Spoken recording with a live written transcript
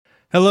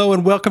Hello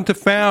and welcome to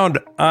Found.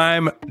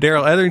 I'm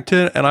Daryl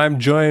Etherington and I'm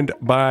joined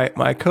by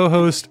my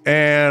co-host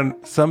and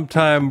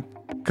sometime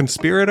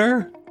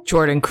conspirator,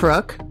 Jordan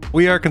Crook.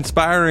 We are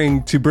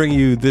conspiring to bring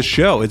you this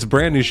show. It's a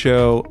brand new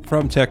show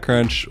from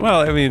TechCrunch.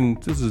 Well, I mean,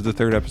 this is the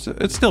third episode.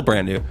 It's still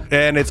brand new.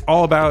 And it's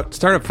all about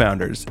startup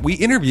founders. We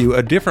interview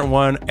a different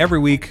one every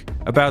week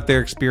about their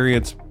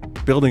experience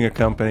building a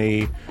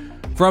company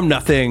from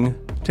nothing,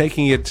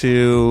 taking it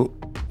to,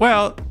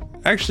 well,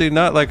 actually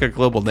not like a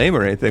global name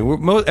or anything.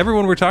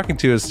 Everyone we're talking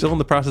to is still in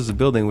the process of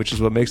building, which is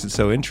what makes it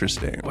so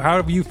interesting. How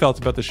have you felt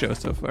about the show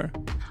so far?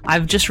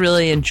 I've just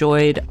really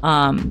enjoyed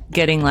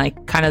getting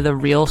like kind of the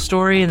real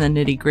story and the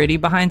nitty gritty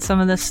behind some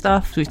of this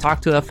stuff. We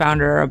talked to a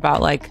founder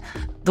about like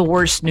the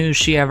worst news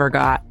she ever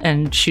got,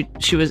 and she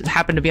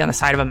happened to be on the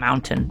side of a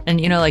mountain,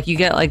 and like you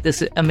get like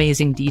this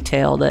amazing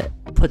detail that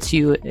puts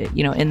you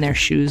in their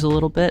shoes a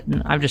little bit,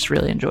 and I've just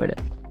really enjoyed it.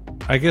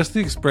 I guess the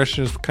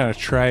expression is kind of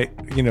trite,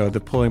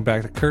 the pulling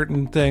back the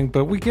curtain thing,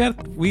 but we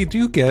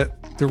do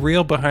get the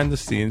real behind the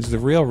scenes, the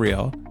real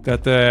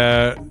that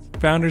the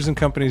founders and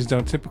companies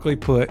don't typically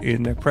put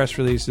in their press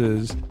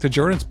releases. To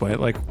Jordan's point,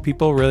 like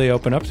people really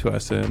open up to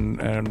us,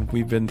 and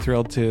we've been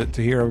thrilled to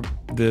hear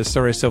the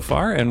story so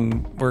far,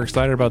 and we're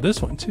excited about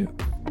this one too.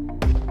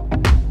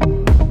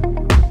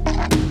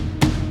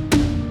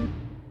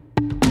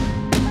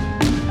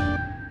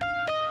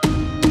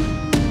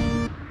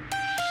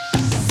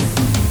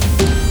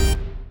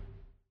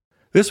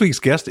 This week's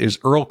guest is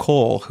Earl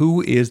Cole,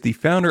 who is the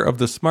founder of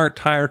the Smart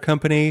Tire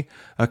Company,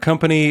 a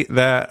company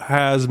that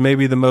has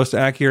maybe the most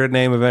accurate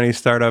name of any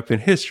startup in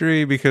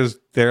history because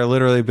they're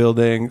literally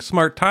building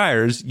smart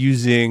tires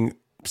using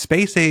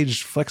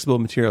space-age flexible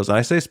materials. And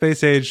I say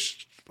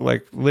space-age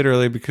like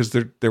literally because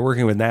they're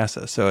working with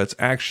NASA. So it's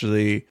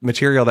actually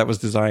material that was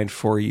designed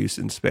for use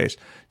in space.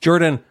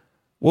 Jordan,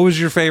 what was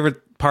your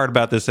favorite part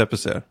about this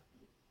episode?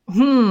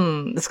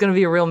 It's going to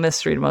be a real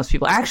mystery to most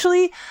people.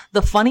 Actually,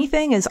 the funny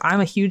thing is I'm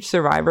a huge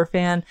Survivor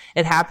fan.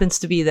 It happens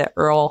to be that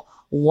Earl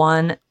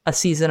won a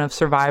season of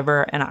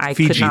Survivor, and I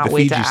could not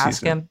wait to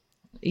ask him.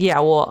 Yeah,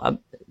 well,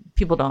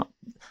 people don't.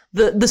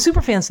 The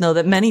super fans know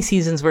that many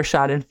seasons were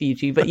shot in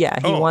Fiji, but yeah,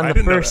 he won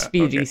the first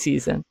Fiji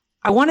season.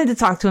 I wanted to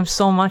talk to him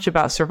so much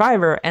about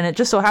Survivor, and it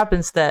just so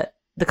happens that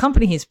the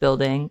company he's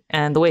building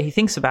and the way he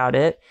thinks about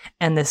it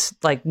and this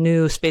like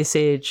new space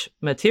age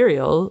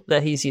material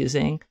that he's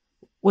using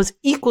was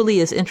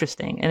equally as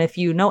interesting. And if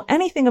you know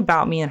anything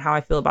about me and how I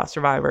feel about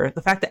Survivor,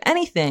 the fact that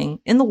anything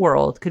in the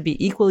world could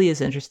be equally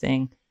as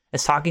interesting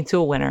as talking to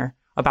a winner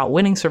about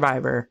winning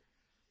Survivor,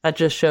 that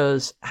just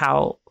shows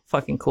how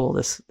fucking cool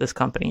this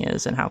company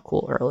is and how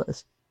cool Earl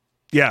is.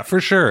 Yeah, for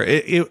sure.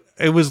 It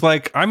was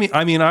like, I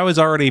mean, I was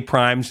already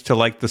primed to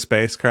like the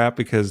space crap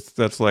because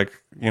that's like,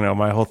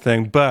 my whole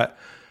thing. But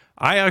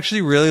I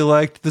actually really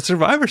liked the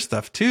Survivor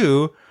stuff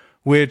too,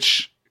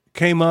 which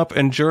came up,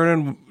 and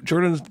Jordan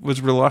was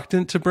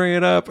reluctant to bring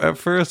it up at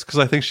first because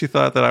I think she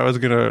thought that I was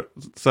gonna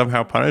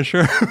somehow punish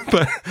her.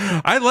 But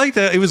I liked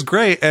it. It was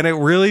great, and it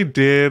really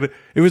did.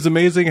 It was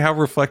amazing how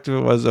reflective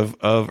it was of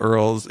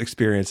Earl's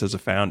experience as a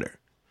founder.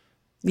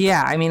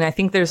 Yeah, I mean, I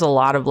think there's a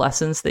lot of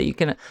lessons that you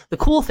can. The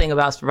cool thing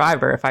about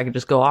Survivor, if I could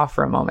just go off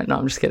for a moment, no,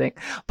 I'm just kidding.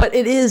 But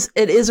it is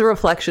a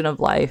reflection of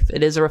life.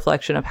 It is a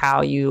reflection of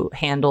how you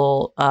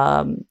handle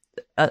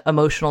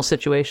emotional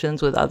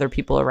situations with other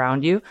people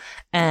around you.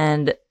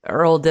 And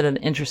Earl did an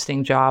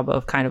interesting job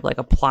of kind of like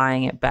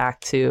applying it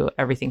back to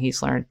everything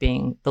he's learned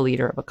being the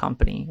leader of a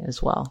company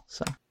as well.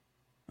 So,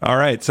 all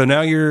right. So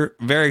now you're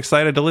very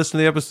excited to listen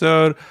to the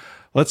episode.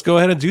 Let's go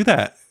ahead and do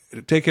that.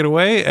 Take it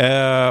away.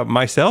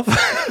 Myself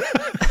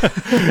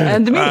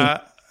and me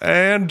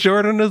and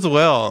Jordan as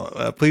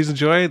well. Please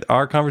enjoy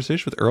our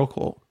conversation with Earl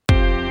Cole.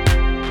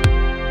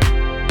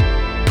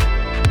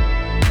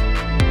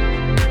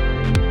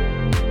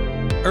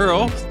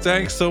 Earl,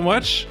 thanks so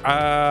much.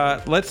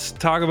 Let's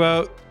talk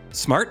about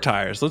smart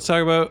tires. Let's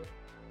talk about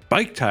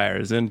bike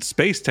tires and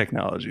space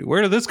technology.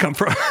 Where did this come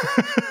from?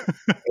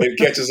 It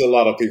catches a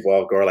lot of people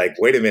off guard. Like,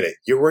 wait a minute,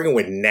 you're working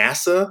with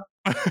NASA?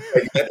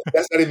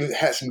 That's not even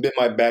hasn't been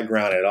my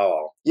background at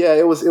all. Yeah,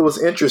 it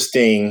was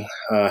interesting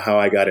how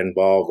I got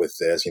involved with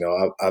this.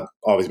 I've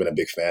always been a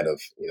big fan of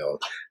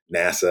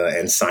NASA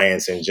and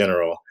science in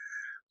general,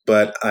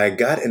 but I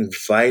got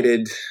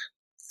invited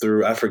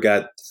through, I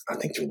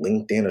think through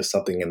LinkedIn or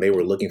something, and they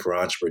were looking for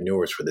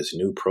entrepreneurs for this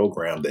new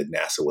program that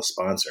NASA was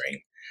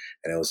sponsoring.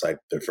 And it was like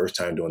their first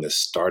time doing this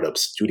startup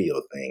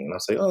studio thing. And I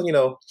was like,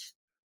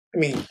 let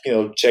me,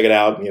 check it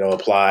out,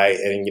 apply.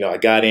 And, I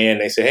got in,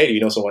 they said, hey, do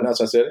you know someone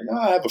else? I said, no,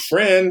 I have a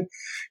friend,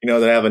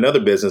 that I have another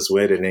business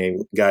with, and they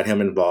got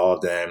him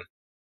involved. And,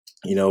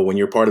 when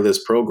you're part of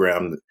this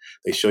program,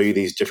 they show you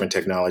these different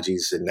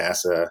technologies that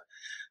NASA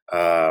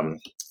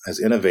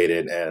has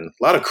innovated and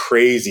a lot of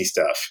crazy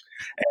stuff.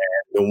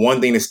 And the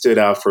one thing that stood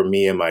out for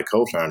me and my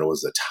co-founder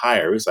was the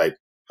tire. It was like,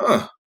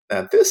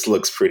 now this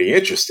looks pretty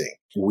interesting.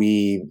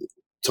 We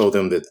told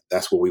them that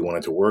that's what we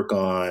wanted to work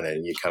on,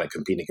 and you kind of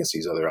compete against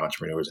these other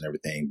entrepreneurs and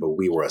everything. But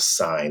we were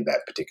assigned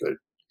that particular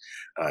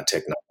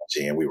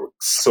technology, and we were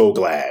so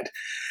glad.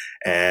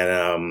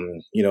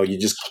 And, you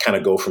just kind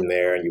of go from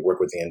there and you work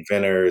with the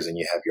inventors and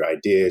you have your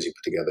ideas, you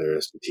put together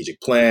a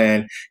strategic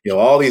plan,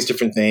 all these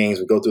different things.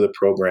 We go through the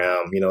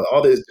program,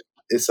 all this.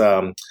 It's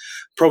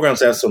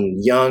programs have some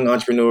young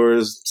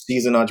entrepreneurs,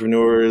 seasoned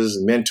entrepreneurs,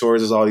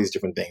 mentors. There's all these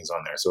different things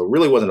on there. So it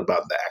really wasn't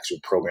about the actual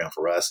program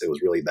for us. It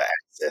was really the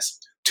access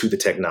to the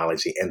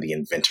technology and the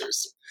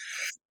inventors.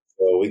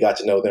 So we got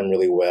to know them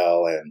really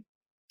well, and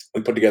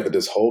we put together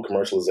this whole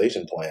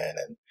commercialization plan,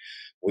 and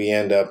we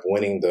end up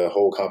winning the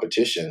whole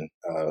competition,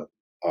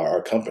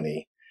 our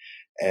company.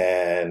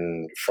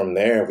 And from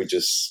there, we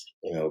just,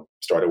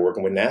 started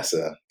working with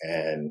NASA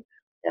and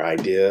our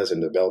ideas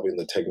and developing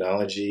the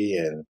technology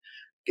and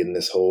getting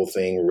this whole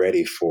thing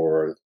ready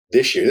for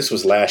this year. This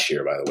was last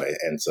year, by the way.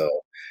 And so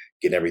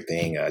getting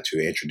everything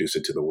to introduce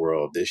it to the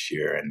world this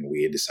year. And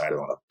we had decided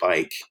on a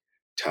bike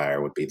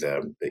tire would be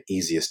the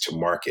easiest to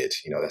market.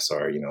 That's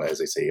our, as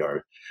they say,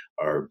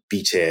 our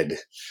beachhead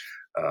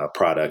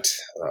product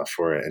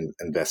for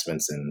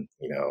investments. And,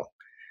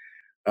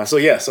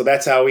 so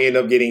that's how we end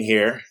up getting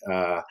here.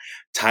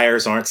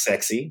 Tires aren't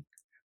sexy,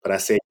 but I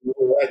say, you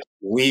know what?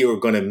 We are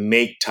going to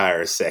make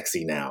tires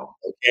sexy now.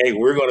 Okay.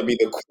 We're going to be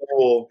the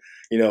cool,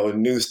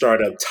 new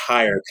startup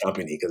tire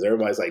company, because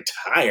everybody's like,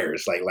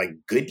 tires, like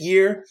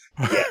Goodyear.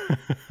 Yeah.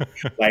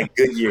 Like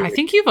Goodyear. I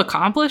think you've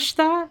accomplished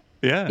that.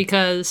 Yeah.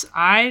 Because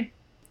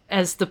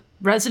as the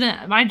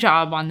resident, my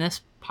job on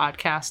this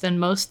podcast and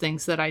most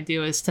things that I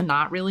do is to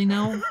not really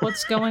know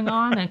what's going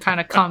on and kind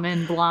of come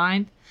in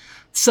blind.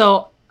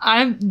 So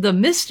the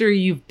mystery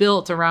you've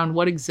built around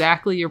what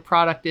exactly your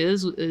product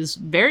is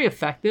very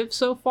effective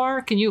so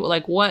far. Can you,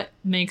 what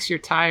makes your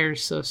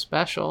tires so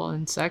special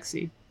and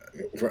sexy?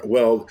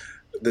 Well,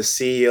 the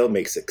CEO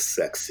makes it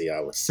sexy,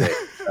 I would say.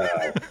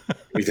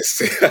 We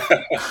just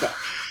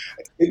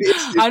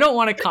I don't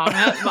want to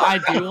comment, but I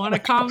do want to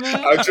comment.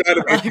 I'm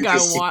trying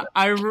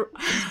to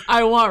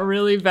I want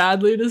really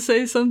badly to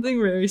say something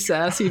very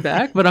sassy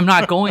back, but I'm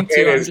not going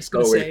to. I'm just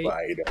going to say,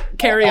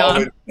 carry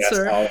on,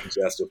 sir. I'll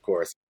adjust, of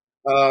course.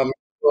 Well,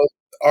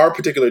 our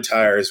particular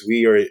tires,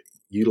 we are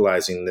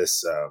utilizing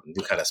this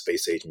new kind of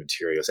space age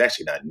material. It's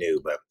actually not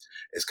new, but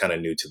it's kind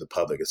of new to the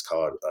public. It's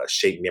called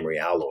shape memory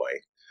alloy,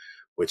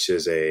 which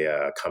is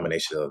a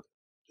combination of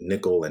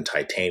nickel and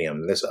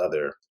titanium. There's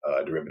other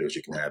derivatives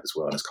you can have as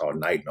well, and it's called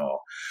nitinol.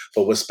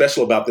 But what's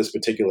special about this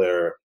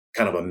particular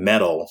kind of a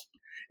metal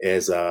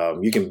is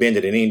you can bend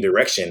it in any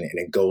direction and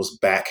it goes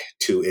back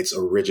to its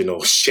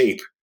original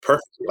shape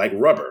perfectly, like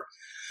rubber.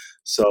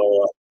 So,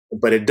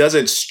 but it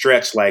doesn't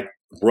stretch like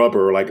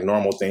rubber, like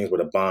normal things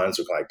where the bonds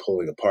are like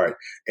pulling apart.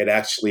 It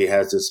actually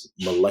has this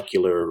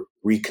molecular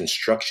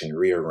reconstruction,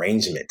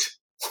 rearrangement,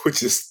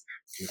 which is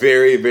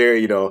very,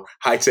 very,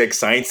 high-tech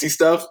sciencey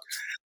stuff.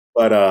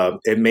 But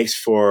it makes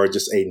for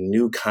just a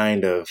new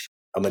kind of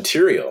a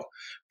material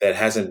that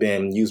hasn't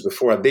been used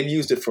before. They've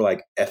used it for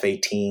like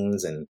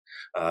F-18s, and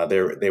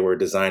they were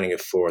designing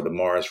it for the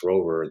Mars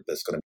rover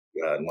that's going to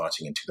be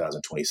launching in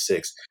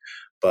 2026.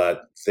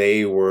 But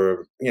they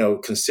were,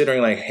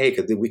 considering like, hey,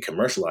 could we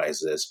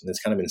commercialize this? And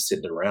it's kind of been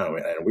sitting around,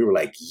 and we were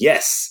like,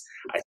 yes,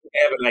 I think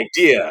I have an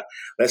idea.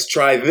 Let's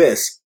try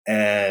this.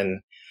 And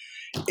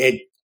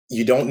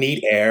you don't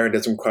need air. It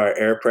doesn't require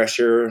air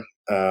pressure.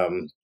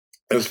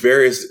 There's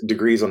various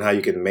degrees on how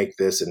you can make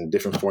this in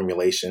different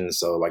formulations.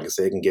 So like I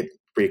say, it can get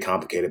pretty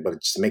complicated, but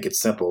just to make it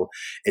simple,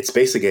 it's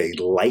basically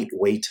a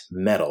lightweight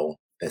metal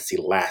that's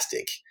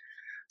elastic.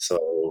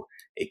 So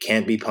it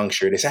can't be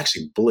punctured. It's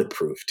actually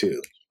bulletproof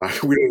too.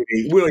 We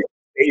don't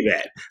say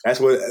that. That's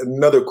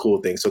another cool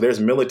thing. So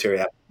there's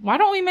military. Why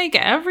don't we make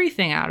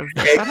everything out of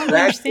this? Exactly. I don't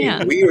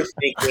understand. We were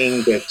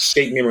thinking that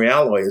shape memory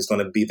alloy is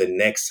going to be the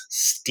next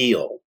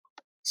steel.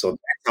 So that's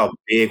how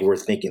big we're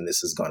thinking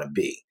this is going to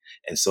be.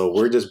 And so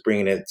we're just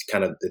bringing it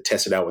kind of to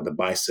test it out with the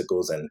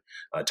bicycles and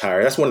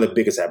tire. That's one of the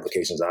biggest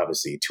applications,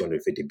 obviously,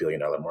 $250 billion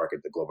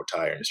market, the global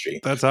tire industry.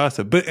 That's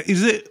awesome. But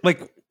is it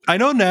like, I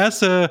know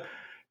NASA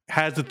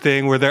has a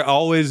thing where they're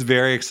always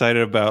very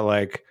excited about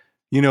like,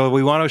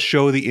 we want to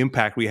show the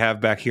impact we have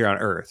back here on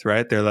Earth,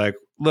 right? They're like,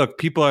 look,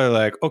 people are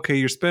like, okay,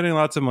 you're spending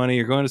lots of money,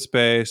 you're going to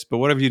space, but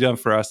what have you done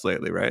for us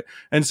lately, right?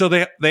 And so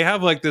they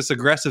have like this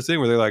aggressive thing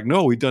where they're like,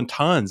 no, we've done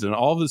tons, and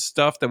all this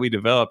stuff that we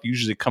develop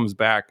usually comes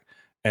back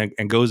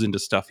and goes into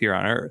stuff here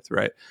on Earth,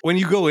 right? When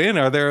you go in,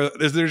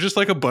 is there just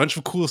like a bunch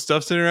of cool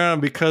stuff sitting around?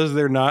 And because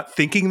they're not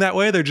thinking that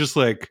way, they're just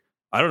like,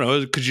 I don't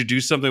know, could you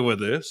do something with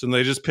this? And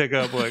they just pick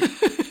up like...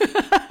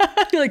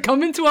 like,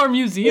 come into our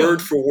museum.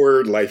 Word for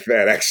word like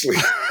that, actually.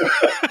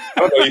 I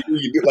don't know,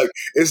 you do, like,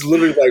 it's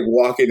literally like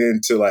walking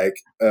into like,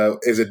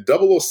 is it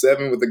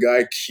 007 with the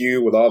guy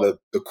Q with all the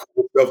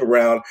cool stuff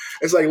around?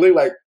 It's like literally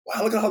like,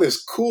 wow, look at all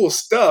this cool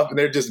stuff. And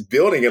they're just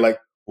building it like,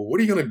 well, what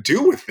are you going to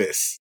do with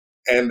this?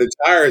 And the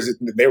tires,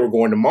 they were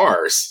going to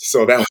Mars.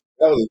 So that was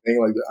the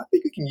thing. Like, I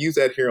think we can use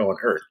that here on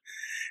Earth.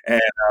 And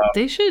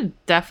they should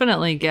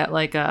definitely get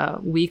like a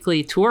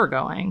weekly tour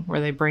going where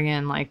they bring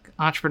in like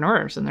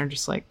entrepreneurs and they're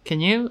just like,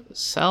 can you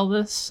sell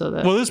this so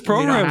that this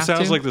program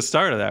sounds like the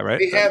start of that, right?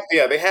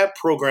 They have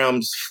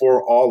programs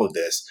for all of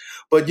this,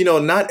 but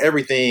not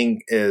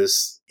everything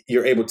is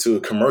you're able to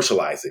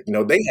commercialize it.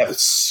 They have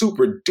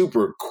super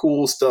duper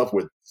cool stuff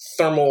with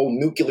thermal,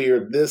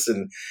 nuclear, this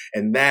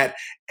and that,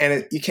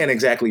 and you can't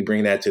exactly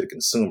bring that to the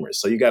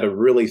consumers. So you got to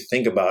really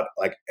think about,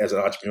 like, as an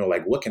entrepreneur,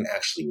 like, what can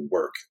actually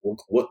work?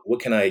 What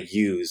can I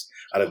use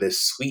out of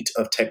this suite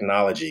of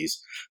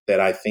technologies that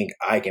I think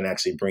I can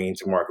actually bring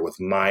to market with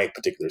my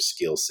particular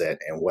skill set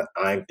and what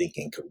I'm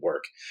thinking could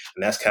work?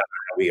 And that's kind of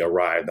how we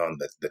arrived on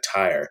the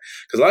tire.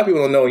 Because a lot of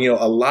people don't know,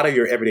 a lot of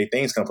your everyday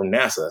things come from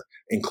NASA,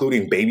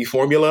 including baby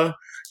formula.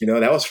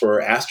 That was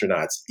for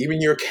astronauts. Even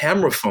your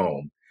camera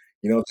phone.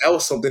 That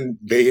was something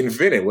they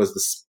invented,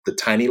 was the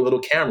tiny little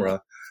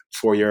camera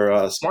for your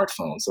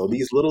smartphone. So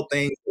these little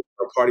things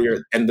are part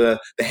of and the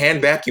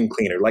hand vacuum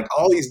cleaner, like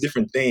all these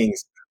different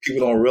things,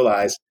 people don't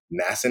realize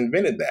NASA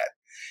invented that.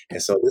 And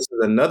so this is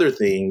another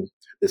thing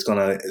that's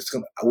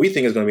we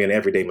think is going to be an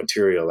everyday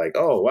material. Like,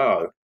 oh,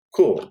 wow,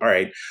 cool. All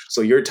right.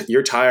 So your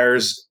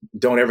tires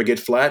don't ever get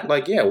flat?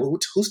 Like, yeah,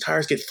 whose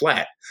tires get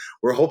flat?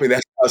 We're hoping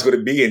that's how it's going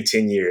to be in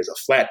 10 years. A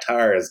flat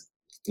tire is,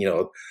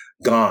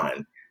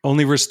 gone.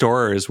 Only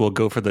restorers will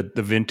go for the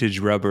vintage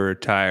rubber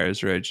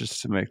tires, right?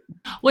 Just to make.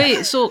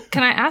 Wait, so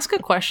can I ask a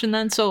question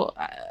then? So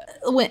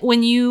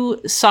when you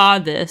saw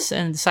this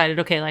and decided,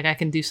 okay, like I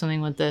can do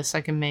something with this,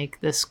 I can make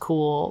this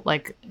cool,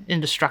 like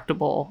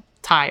indestructible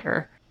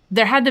tire,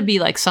 there had to be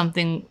like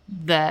something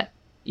that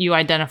you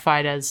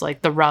identified as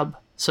like the rub,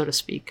 so to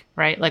speak,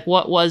 right? Like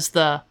what was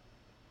the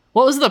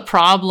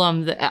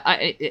problem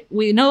that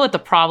we know what the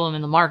problem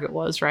in the market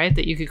was, right?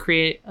 That you could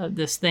create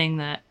this thing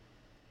that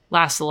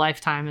lasts a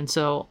lifetime. And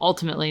so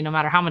ultimately, no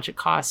matter how much it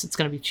costs, it's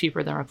going to be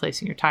cheaper than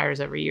replacing your tires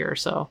every year or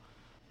so.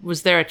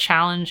 Was there a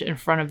challenge in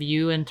front of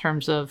you in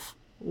terms of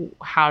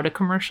how to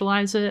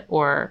commercialize it?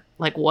 Or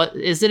like, what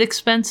is it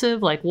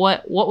expensive? Like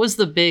what was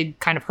the big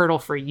kind of hurdle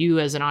for you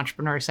as an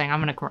entrepreneur saying, I'm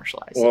going to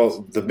commercialize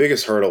Well, the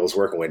biggest hurdle was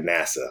working with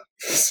NASA.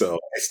 So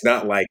it's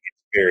not like it's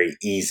very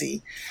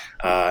easy.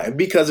 And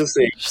because it's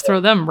just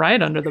throw them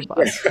right under the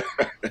bus.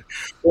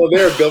 Well,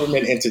 they're a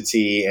government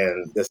entity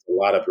and there's a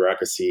lot of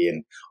bureaucracy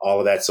and all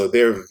of that. So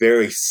they're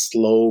very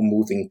slow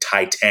moving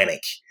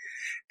Titanic.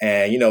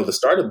 And, the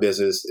startup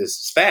business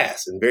is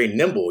fast and very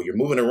nimble. You're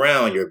moving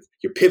around,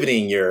 you're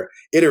pivoting, you're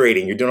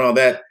iterating, you're doing all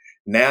that.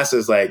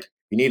 NASA's like,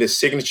 you need a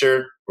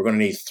signature. We're going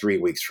to need 3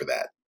 weeks for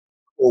that.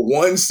 Or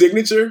one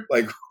signature?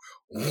 Like,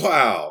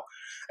 wow.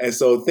 And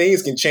so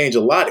things can change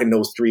a lot in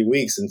those 3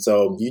 weeks. And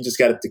so you just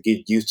got to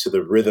get used to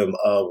the rhythm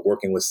of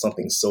working with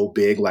something so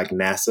big like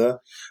NASA,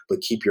 but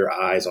keep your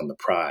eyes on the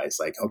prize.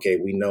 Like, okay,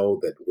 we know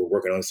that we're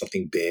working on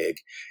something big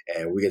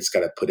and we just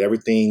got to put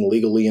everything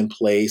legally in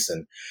place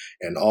and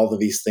all of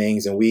these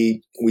things. And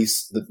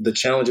the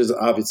challenges,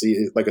 obviously,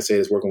 like I said,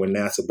 is working with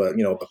NASA, but,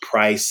 the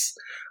price,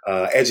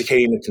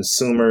 educating the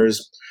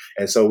consumers.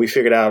 And so we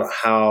figured out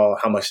how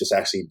much this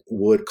actually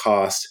would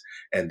cost,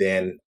 and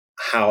then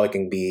how it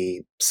can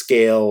be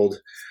scaled,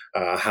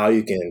 how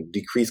you can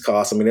decrease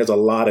costs. I mean, there's a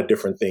lot of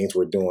different things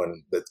we're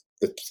doing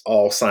that's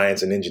all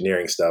science and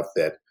engineering stuff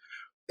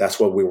that's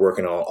what we're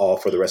working on all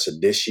for the rest of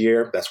this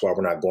year. That's why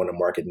we're not going to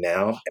market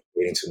now and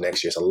waiting until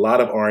next year. It's a lot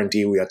of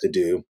R&D we have to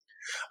do.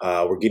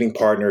 We're getting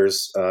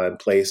partners in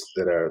place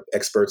that are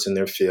experts in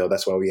their field.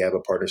 That's why we have a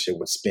partnership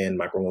with Spin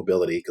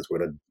Micromobility, because we're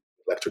going to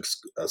electric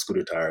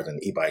scooter tires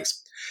and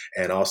e-bikes,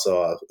 and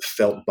also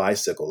Felt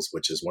Bicycles,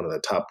 which is one of the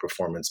top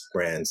performance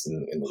brands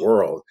in the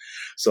world.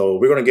 So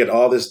we're going to get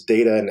all this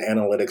data and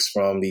analytics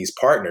from these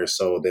partners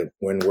so that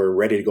when we're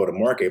ready to go to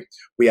market,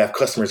 we have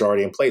customers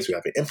already in place. We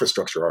have an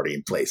infrastructure already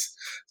in place.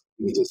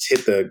 We just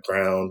hit the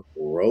ground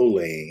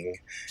rolling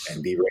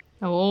and be ready.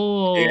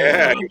 Oh,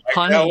 yeah,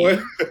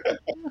 punny.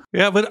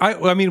 Yeah, but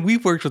I mean,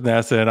 we've worked with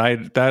NASA,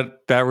 and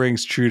that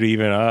rings true to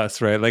even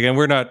us, right? Like, and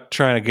we're not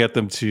trying to get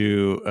them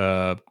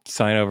to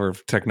sign over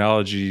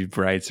technology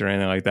rights or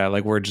anything like that.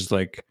 Like, we're just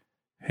like,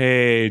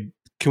 hey,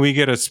 can we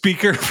get a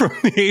speaker from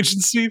the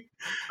agency?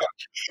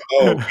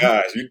 Oh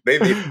gosh, they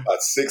need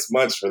about 6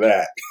 months for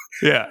that.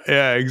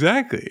 Yeah,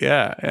 exactly.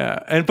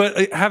 Yeah. And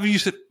but have you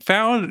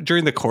found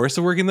during the course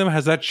of working them,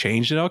 has that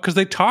changed at all? Because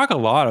they talk a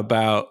lot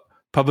about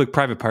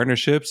public-private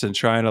partnerships and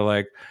trying to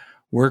like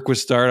work with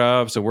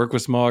startups and work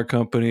with smaller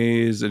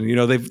companies, and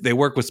they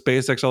work with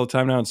SpaceX all the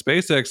time now. And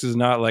SpaceX is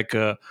not like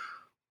a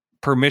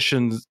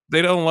permissions.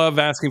 They don't love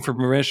asking for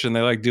permission.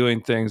 They like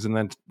doing things and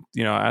then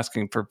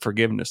asking for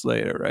forgiveness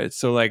later, right?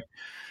 So like,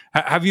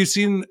 have you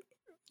seen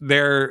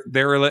their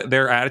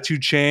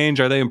attitude change?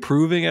 Are they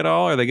improving at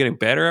all? Are they getting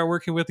better at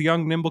working with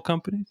young, nimble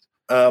companies?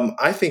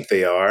 I think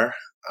they are.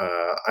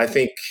 I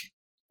think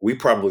we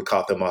probably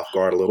caught them off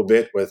guard a little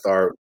bit with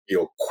our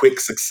quick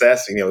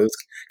success. It was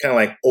kind of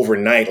like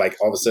overnight, like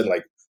all of a sudden,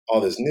 like all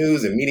this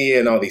news and media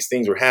and all these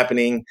things were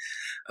happening.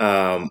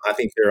 I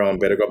think they're on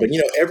better go. But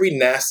every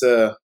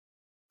NASA,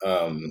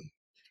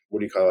 what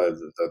do you call it,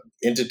 the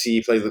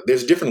entity,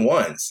 there's different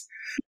ones.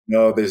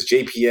 There's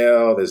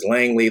JPL, there's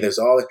Langley, there's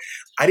all.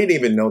 I didn't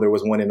even know there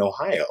was one in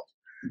Ohio.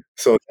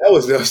 So that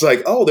was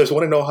like, oh, there's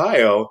one in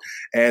Ohio,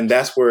 and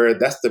that's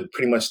the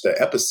pretty much the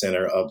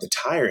epicenter of the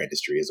tire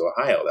industry is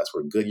Ohio. That's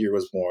where Goodyear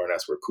was born.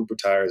 That's where Cooper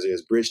Tires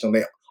is. Bridgestone.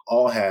 They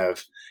all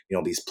have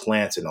these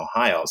plants in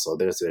Ohio. So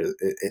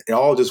it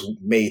all just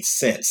made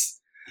sense,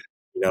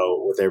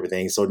 with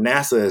everything. So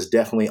NASA is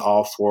definitely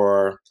all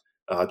for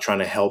trying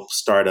to help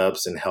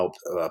startups and help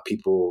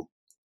people,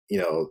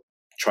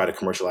 try to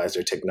commercialize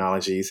their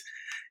technologies.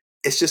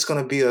 It's just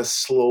going to be a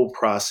slow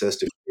process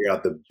to figure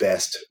out the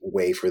best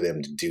way for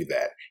them to do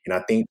that. And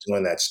I think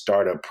doing that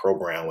startup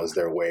program was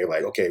their way,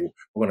 like, okay,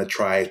 we're going to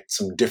try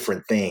some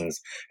different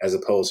things as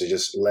opposed to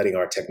just letting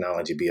our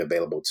technology be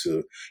available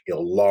to,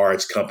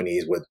 large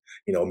companies with,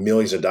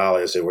 millions of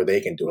dollars where they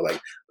can do it. Like,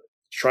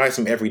 try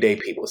some everyday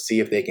people, see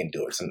if they can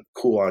do it. Some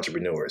cool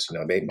entrepreneurs,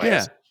 they might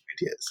have some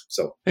ideas.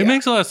 So it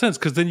makes a lot of sense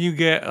because then you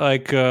get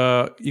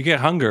you get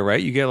hunger,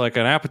 right? You get like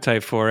an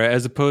appetite for it,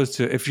 as opposed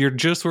to if you're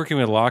just working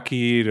with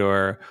Lockheed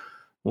or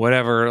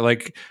whatever.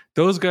 Like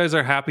those guys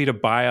are happy to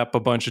buy up a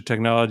bunch of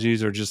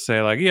technologies or just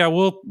say like, yeah,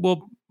 we'll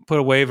put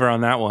a waiver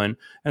on that one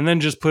and then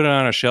just put it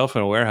on a shelf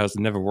in a warehouse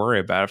and never worry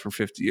about it for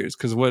 50 years.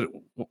 Because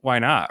why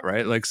not,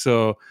 right? Like,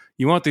 so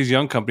you want these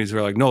young companies who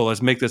are like, no,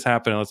 let's make this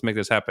happen. Let's make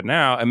this happen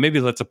now. And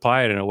maybe let's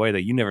apply it in a way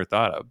that you never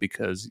thought of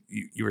because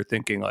you were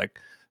thinking like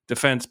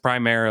defense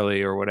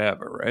primarily or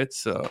whatever, right?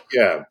 So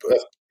yeah,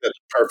 that's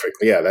perfect.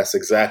 Yeah, that's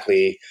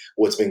exactly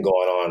what's been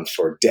going on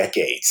for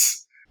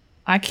decades.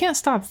 I can't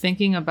stop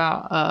thinking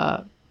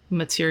about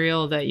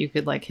material that you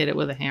could like hit it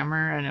with a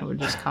hammer and it would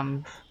just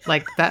come.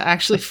 Like that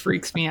actually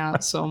freaks me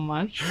out so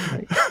much.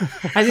 Like,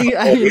 I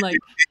mean, like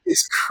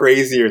it's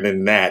crazier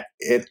than that.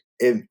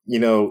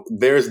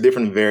 There's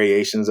different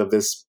variations of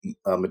this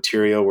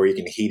material where you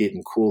can heat it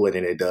and cool it,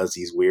 and it does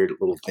these weird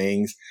little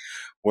things.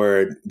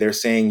 Where they're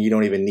saying you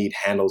don't even need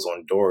handles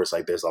on doors.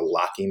 Like there's a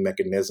locking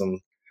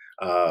mechanism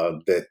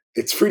that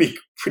it's pretty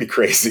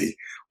crazy.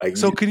 Like,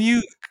 so can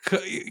you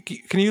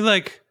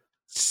like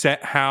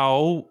set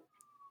how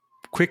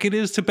quick it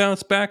is to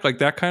bounce back, like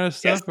that kind of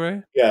stuff, yes.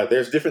 Right? Yeah,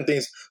 there's different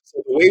things.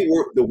 So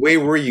the way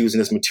we're using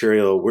this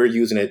material, we're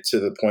using it to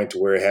the point to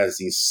where it has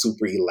these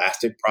super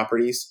elastic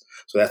properties.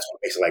 So that's what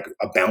makes it like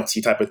a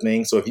bouncy type of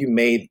thing. So if you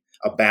made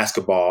a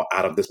basketball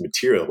out of this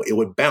material, it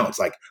would bounce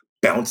like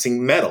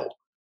bouncing metal.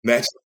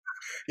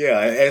 Yeah,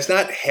 and it's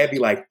not heavy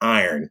like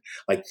iron.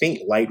 Like think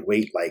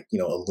lightweight, like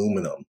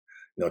aluminum,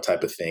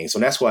 type of thing. So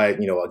that's why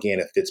again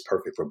it fits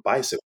perfect for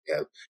bicycles.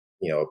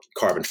 We have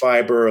carbon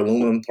fiber,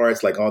 aluminum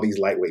parts, like all these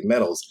lightweight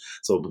metals.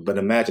 So, but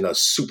imagine a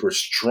super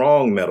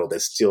strong metal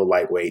that's still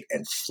lightweight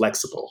and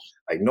flexible.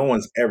 Like no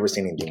one's ever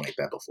seen anything like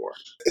that before.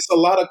 It's a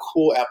lot of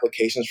cool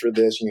applications for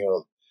this.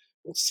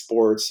 With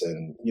sports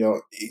and you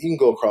can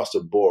go across the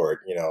board.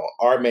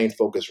 Our main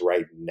focus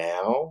right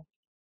now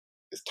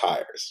is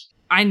tires.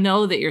 I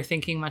know that you're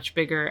thinking much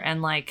bigger,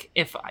 and like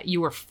if you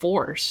were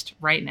forced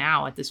right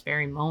now at this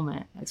very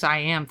moment, as I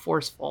am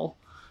forceful,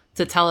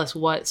 to tell us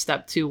what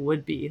step 2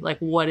 would be, like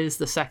what is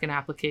the second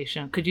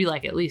application? Could you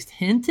like at least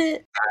hint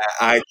it?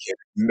 I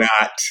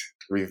cannot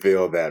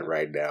reveal that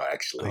right now,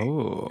 actually.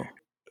 Oh,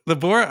 the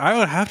board. I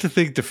would have to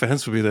think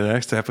defense would be the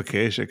next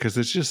application because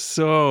it's just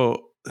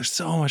there's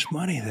so much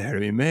money there to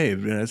be made,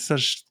 and it's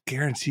such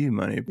guaranteed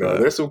money. But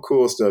there's some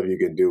cool stuff you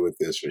can do with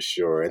this for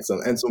sure, and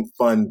some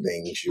fun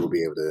things you'll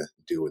be able to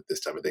do with this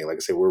type of thing. Like I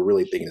said, we're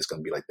really thinking it's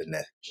going to be like the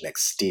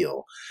next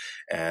steel,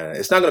 and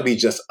it's not going to be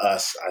just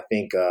us. I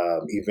think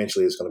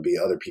eventually it's going to be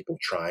other people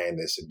trying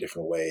this in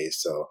different ways.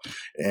 So,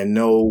 in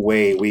no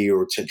way we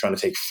were trying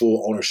to take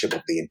full ownership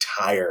of the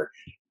entire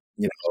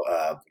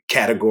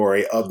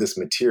category of this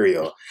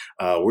material.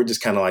 We're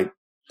just kind of like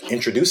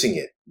introducing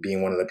it,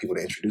 being one of the people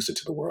to introduce it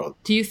to the world.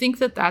 Do you think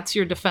that that's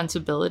your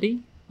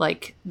defensibility?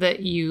 Like that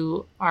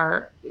you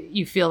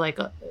feel like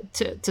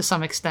to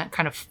some extent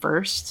kind of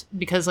first?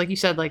 Because like you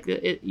said, like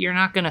you're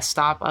not going to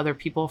stop other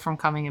people from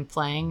coming and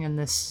playing in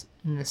this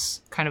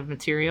kind of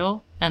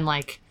material. And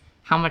like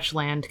how much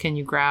land can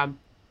you grab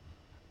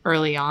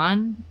early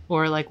on?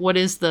 Or like what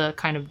is the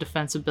kind of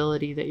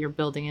defensibility that you're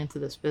building into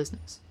this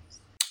business?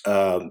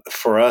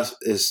 For us,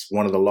 is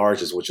one of the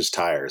largest, which is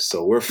tires.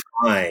 So we're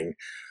fine.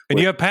 And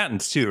you have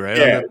patents too, right?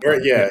 Yeah,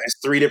 it's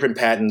 3 different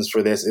patents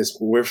for this.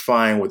 We're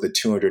fine with the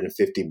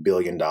 $250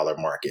 billion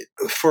market.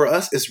 For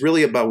us, it's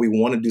really about we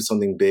want to do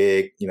something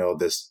big,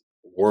 this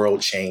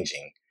world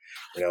changing.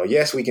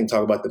 Yes, we can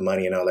talk about the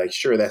money and all that.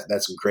 Sure,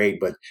 that's great.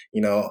 But,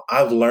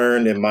 I've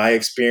learned in my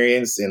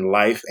experience in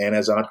life and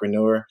as an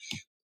entrepreneur,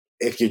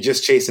 if you're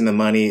just chasing the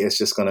money, it's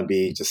just going to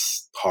be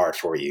just hard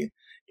for you.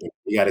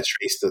 You got to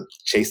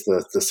chase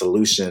the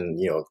solution,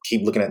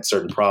 keep looking at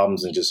certain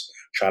problems and just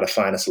try to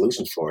find a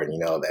solution for it,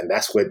 and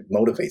that's what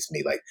motivates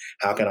me. Like,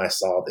 how can I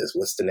solve this?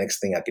 What's the next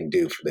thing I can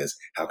do for this?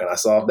 How can I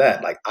solve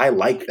that? Like, I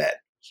like that.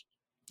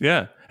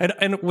 Yeah.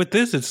 And with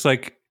this, it's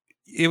like,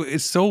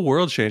 it's so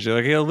world changing.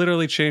 Like it'll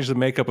literally change the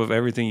makeup of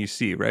everything you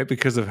see, right?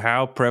 Because of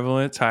how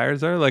prevalent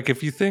tires are. Like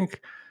if you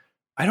think,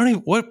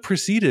 what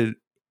preceded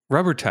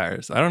rubber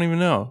tires? I don't even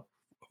know.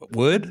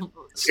 Wood?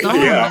 stone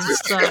and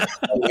stuff.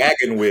 A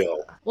wagon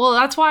wheel. Well,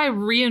 that's why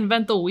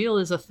reinvent the wheel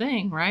is a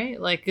thing, right?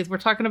 Like, if we're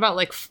talking about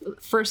like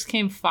first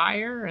came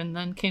fire, and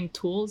then came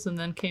tools, and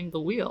then came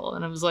the wheel,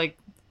 and it was like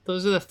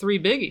those are the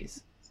three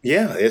biggies.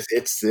 Yeah,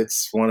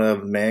 it's one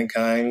of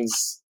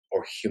mankind's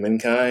or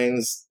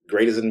humankind's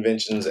greatest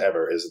inventions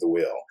ever is the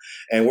wheel.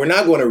 And we're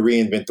not going to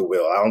reinvent the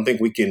wheel. I don't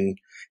think we can,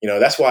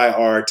 that's why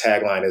our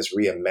tagline is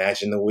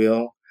reimagine the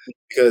wheel,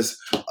 because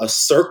a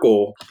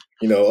circle,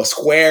 a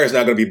square is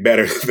not going to be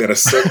better than a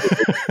circle.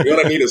 You're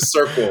going to need a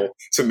circle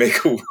to make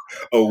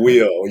a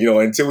wheel,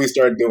 until we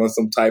start doing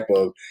some type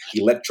of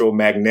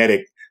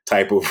electromagnetic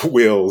type of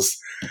wheels.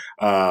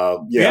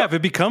 Yeah, if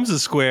it becomes a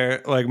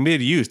square, like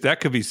mid-use, that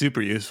could be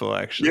super useful,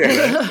 actually.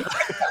 Yeah.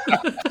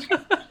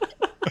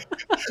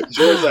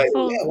 George's like,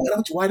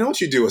 why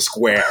don't you do a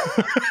square?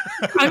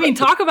 I mean,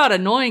 talk about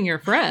annoying your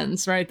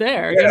friends right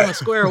there. Get them a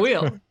square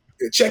wheel.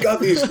 Check out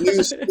these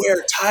new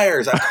square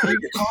tires. I cleaned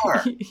your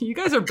car. You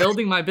guys are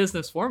building my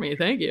business for me.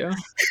 Thank you.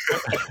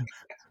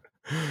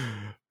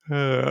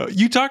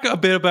 You talk a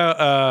bit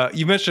about,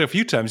 you mentioned a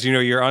few times,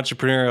 your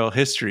entrepreneurial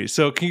history.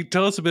 So can you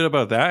tell us a bit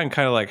about that and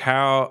kind of like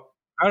how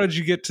did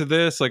you get to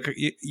this? Like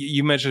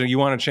you mentioned you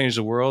want to change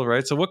the world,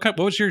 right? So what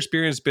was your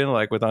experience been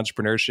like with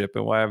entrepreneurship,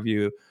 and why have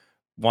you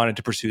wanted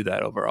to pursue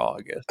that overall,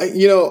 I guess?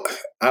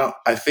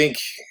 I think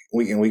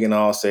we can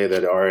all say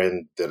that are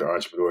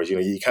entrepreneurs.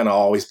 You kind of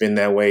always been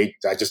that way.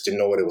 I just didn't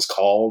know what it was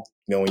called.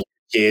 When you're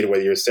a kid,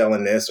 whether you're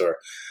selling this or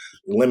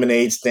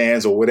lemonade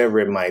stands or whatever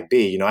it might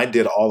be. I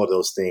did all of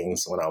those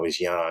things when I was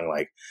young.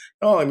 Like,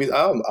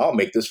 I'll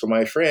make this for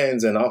my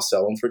friends and I'll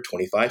sell them for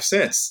 25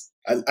 cents.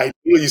 I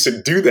really used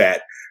to do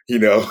that. Do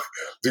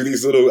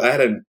these little. I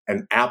had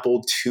an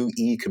Apple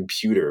IIe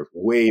computer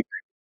way back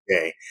in the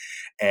day.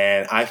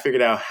 And I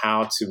figured out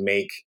how to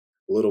make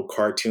little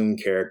cartoon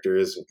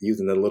characters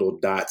using the little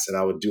dots. And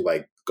I would do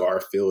like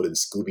Garfield and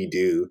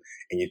Scooby-Doo.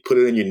 And you'd put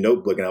it in your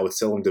notebook, and I would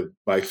sell them to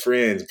my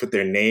friends, put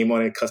their name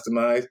on it,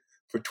 customized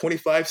for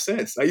 25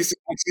 cents. I used to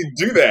actually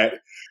do that.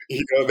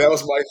 That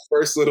was my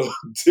first little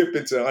dip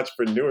into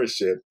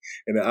entrepreneurship.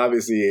 And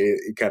obviously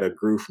it kind of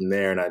grew from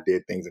there. And I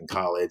did things in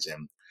college.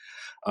 And,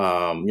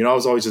 I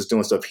was always just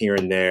doing stuff here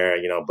and there,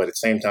 but at the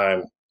same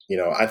time,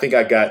 I think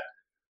I got,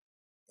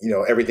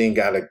 everything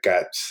got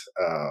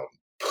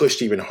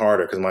pushed even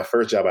harder, because my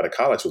first job out of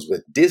college was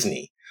with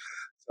Disney.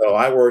 So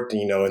I worked,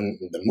 in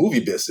the movie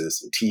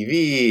business and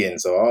TV.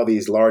 And so all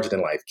these larger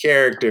than life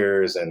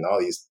characters and all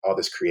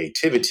this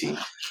creativity.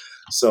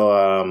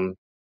 So,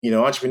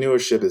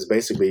 entrepreneurship is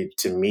basically,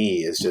 to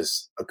me, is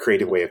just a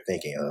creative way of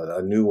thinking,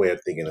 a new way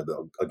of thinking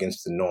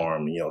against the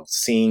norm,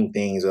 seeing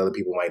things other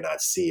people might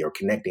not see, or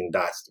connecting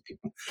dots that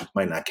people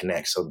might not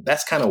connect. So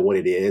that's kind of what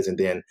it is. And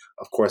then,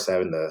 of course,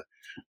 having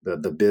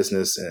the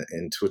business and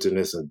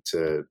intuitiveness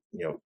to,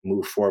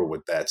 move forward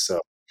with that. So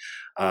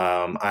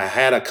I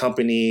had a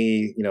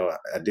company,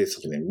 I did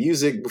something in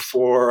music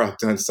before. I've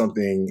done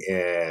something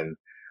in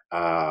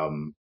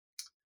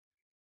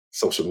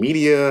social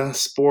media,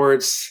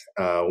 sports.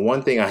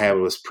 One thing I had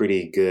was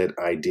pretty good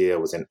idea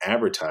was in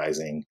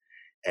advertising.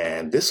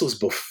 And this was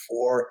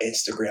before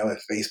Instagram and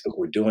Facebook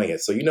were doing it.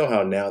 So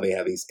how now they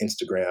have these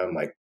Instagram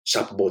like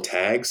shoppable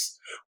tags,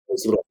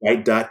 those little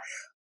white dot.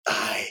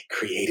 I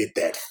created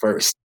that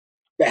first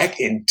back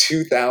in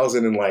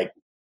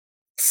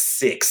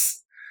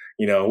 2006.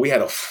 We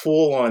had a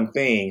full on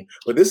thing,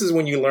 but this is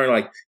when you learn,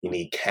 like, you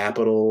need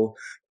capital,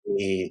 you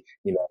need,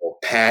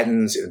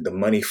 patents, the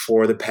money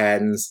for the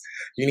patents.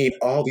 You need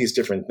all these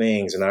different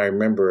things. And I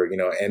remember,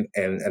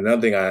 and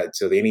another thing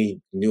to any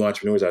new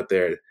entrepreneurs out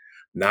there,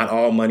 not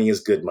all money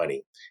is good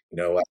money.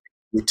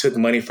 We took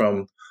money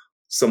from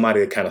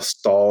somebody that kind of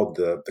stalled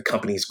the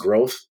company's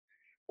growth,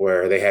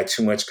 where they had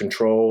too much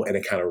control, and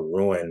it kind of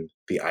ruined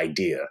the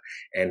idea.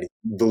 And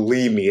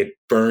believe me, it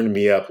burned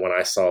me up when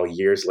I saw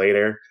years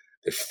later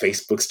that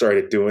Facebook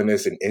started doing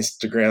this and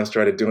Instagram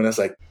started doing this.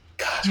 Like,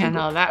 gosh. Yeah,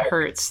 no, that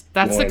hurts.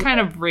 That's the kind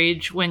of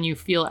rage when you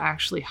feel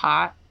actually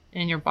hot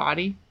in your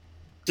body.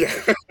 Yeah.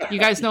 You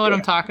guys know what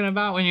I'm talking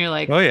about? When you're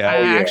like,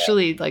 I'm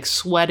actually like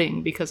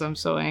sweating because I'm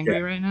so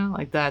angry right now.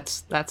 Like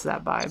that's that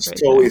vibe. It's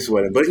totally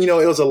sweating. But,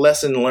 it was a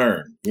lesson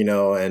learned,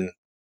 and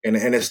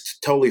it's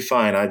totally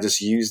fine. I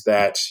just use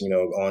that,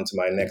 onto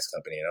my next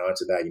company and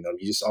onto that.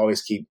 You just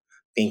always keep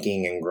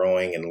thinking and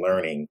growing and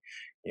learning.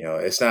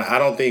 It's not. I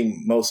don't think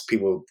most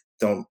people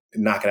don't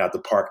knock it out the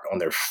park on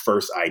their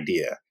first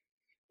idea.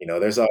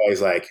 There's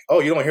always like, oh,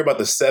 you don't hear about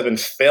the 7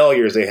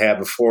 failures they had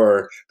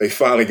before they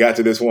finally got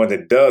to this one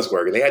that does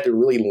work. They had to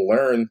really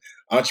learn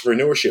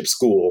entrepreneurship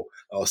school,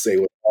 I'll say,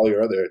 with all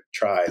your other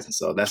tries. And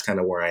so that's kind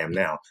of where I am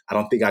now. I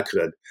don't think I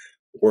could have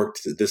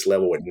worked at this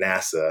level with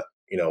NASA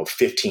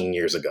 15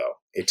 years ago.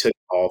 It took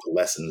all the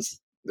lessons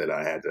that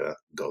I had to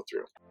go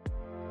through.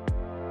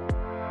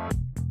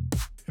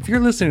 If you're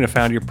listening to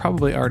Found, you're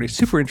probably already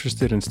super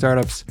interested in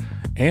startups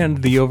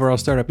and the overall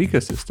startup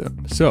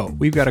ecosystem. So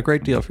we've got a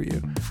great deal for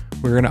you.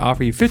 We're going to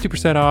offer you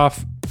 50%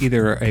 off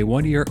either a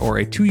 1-year or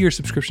a 2-year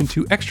subscription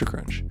to Extra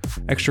Crunch.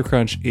 Extra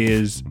Crunch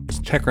is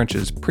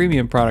TechCrunch's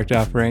premium product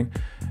offering,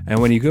 And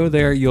when you go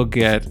there, you'll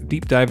get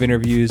deep dive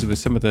interviews with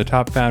some of the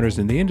top founders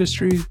in the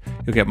industry.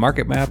 You'll get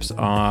market maps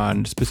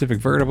on specific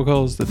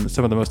verticals and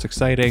some of the most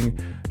exciting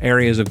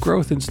areas of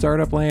growth in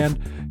startup land.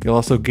 You'll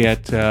also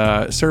get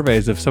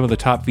surveys of some of the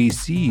top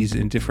VCs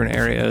in different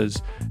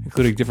areas,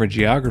 including different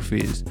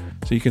geographies.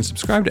 So you can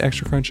subscribe to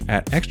Extra Crunch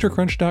at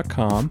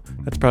extracrunch.com.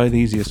 That's probably the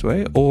easiest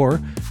way.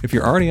 Or if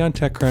you're already on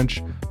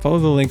TechCrunch, follow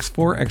the links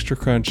for Extra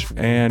Crunch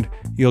and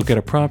you'll get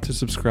a prompt to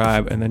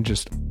subscribe, and then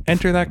just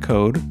enter that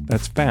code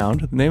that's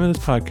found, the name of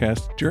this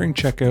podcast, during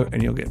checkout,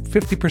 and you'll get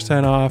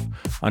 50% off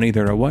on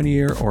either a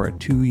 1-year or a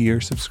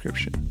 2-year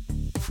subscription.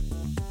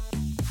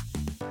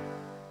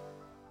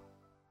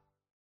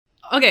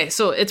 Okay,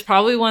 so it's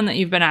probably one that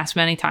you've been asked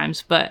many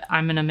times, but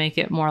I'm going to make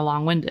it more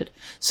long-winded.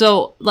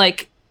 So,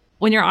 like,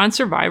 when you're on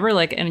Survivor,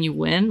 like, and you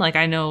win, like,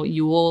 I know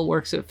Yule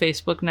works at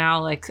Facebook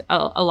now, like,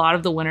 a lot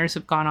of the winners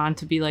have gone on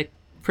to be, like,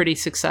 pretty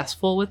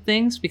successful with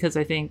things, because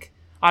I think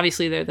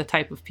obviously they're the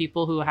type of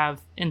people who have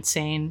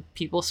insane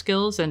people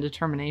skills and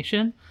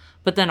determination,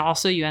 but then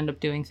also you end up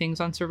doing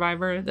things on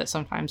Survivor that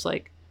sometimes,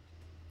 like,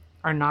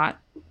 are not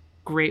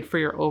great for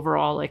your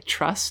overall, like,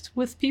 trust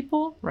with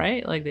people,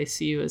 right? Like, they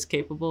see you as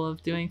capable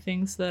of doing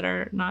things that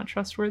are not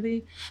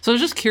trustworthy. So I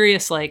was just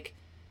curious, like,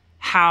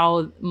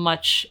 how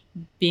much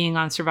being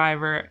on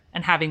Survivor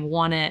and having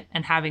won it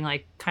and having,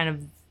 like, kind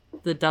of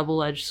the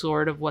double-edged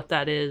sword of what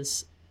that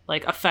is,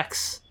 like,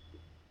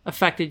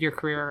 affected your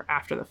career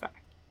after the fact.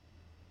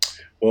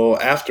 Well,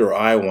 after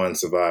I won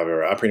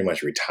Survivor, I pretty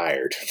much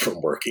retired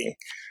from working.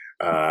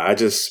 I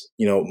just,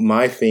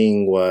 my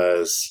thing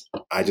was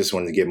I just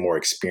wanted to get more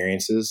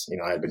experiences.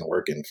 I had been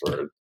working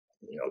for,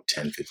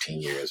 10,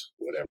 15 years,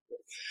 whatever.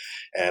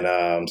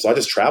 And so I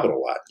just traveled a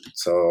lot.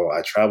 So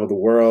I traveled the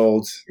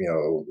world,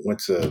 went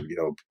to,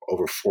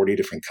 over 40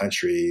 different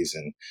countries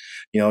and,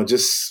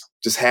 just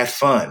had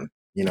fun,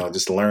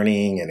 just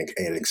learning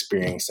and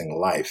experiencing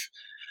life.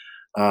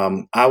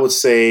 I would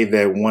say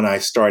that when I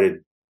started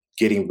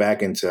getting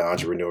back into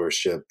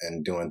entrepreneurship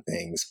and doing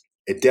things,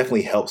 it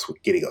definitely helps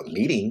with getting a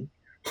meeting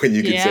when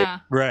you can say,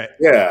 right.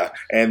 Yeah.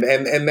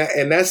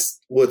 And that's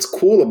what's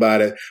cool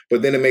about it.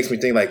 But then it makes me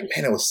think, like,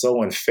 man, it was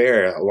so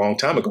unfair a long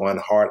time ago on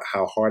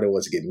how hard it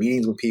was to get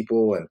meetings with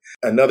people. And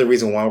another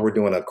reason why we're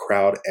doing a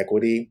crowd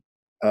equity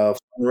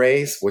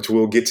fundraise, which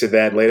we'll get to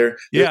that later.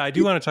 Yeah, I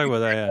do want to talk about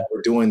that. Yeah.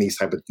 We're doing these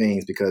type of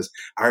things because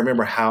I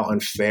remember how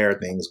unfair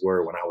things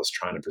were when I was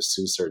trying to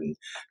pursue certain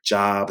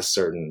jobs,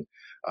 certain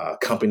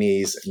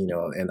companies,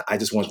 and I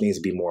just want things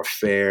to be more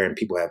fair and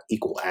people have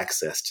equal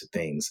access to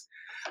things.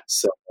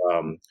 So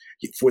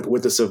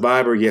with the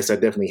Survivor, yes,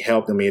 that definitely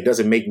helped. I mean, it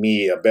doesn't make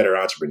me a better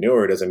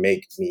entrepreneur. It doesn't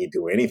make me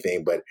do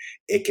anything, but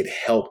it could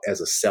help as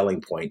a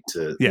selling point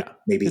to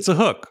maybe it's a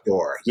hook.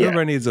 Door. Yeah.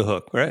 Everybody needs a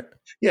hook, right?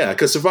 Yeah,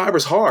 because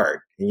Survivor's hard.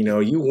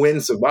 You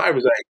win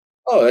Survivor's like,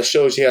 oh, that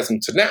shows you have some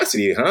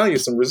tenacity, huh? You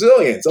have some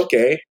resilience.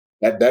 Okay.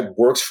 That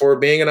works for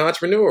being an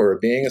entrepreneur,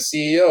 being a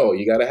CEO.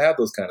 You got to have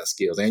those kind of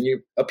skills. And you're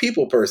a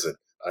people person.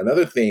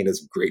 Another thing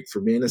that's great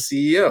for being a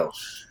CEO.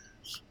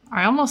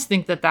 I almost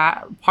think that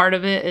part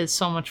of it is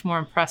so much more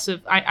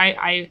impressive.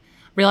 I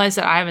realize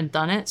that I haven't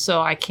done it,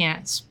 so I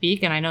can't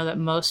speak. And I know that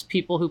most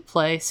people who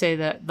play say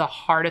that the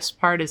hardest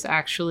part is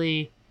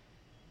actually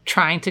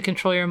trying to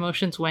control your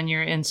emotions when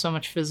you're in so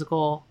much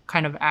physical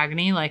kind of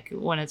agony, like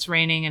when it's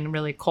raining and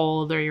really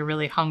cold or you're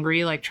really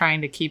hungry, like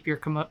trying to keep your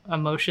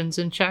emotions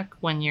in check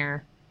when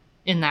you're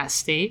in that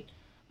state.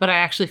 But I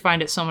actually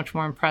find it so much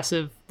more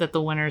impressive that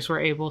the winners were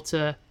able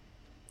to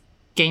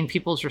gain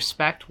people's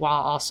respect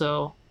while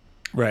also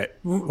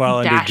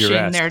while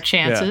dashing their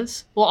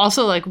chances. Well,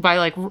 also, like, by,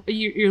 like,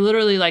 you're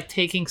literally, like,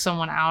 taking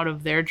someone out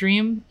of their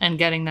dream and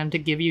getting them to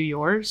give you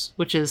yours,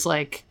 which is,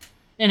 like,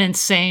 an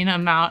insane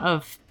amount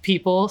of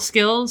people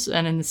skills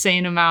and an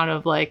insane amount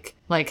of, like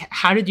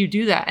how did you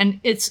do that? And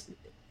it's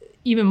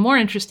even more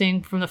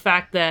interesting from the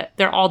fact that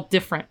they're all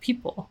different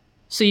people.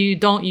 So you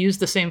don't use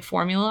the same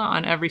formula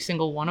on every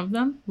single one of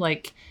them.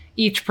 Like,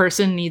 each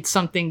person needs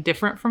something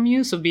different from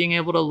you. So being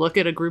able to look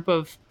at a group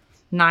of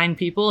 9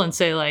 people and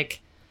say,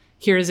 like,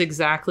 here's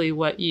exactly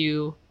what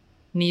you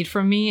need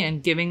from me,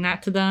 and giving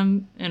that to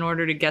them in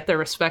order to get their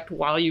respect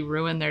while you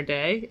ruin their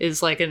day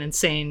is, like, an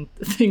insane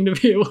thing to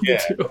be able to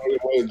do.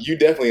 Well, you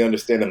definitely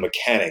understand the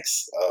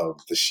mechanics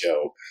of the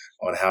show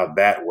on how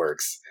that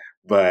works.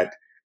 But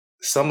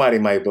somebody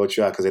might vote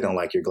you out because they don't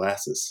like your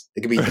glasses.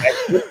 It could be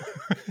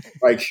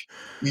like,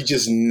 you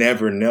just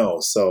never know.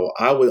 So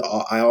I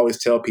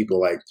always tell people,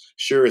 like,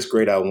 sure, it's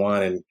great I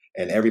won,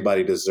 and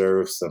everybody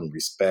deserves some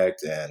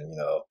respect and,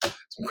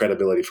 some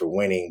credibility for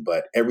winning,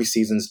 but every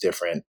season's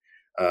different.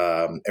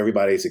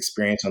 Everybody's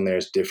experience on there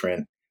is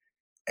different,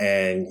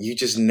 and you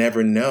just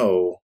never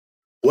know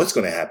what's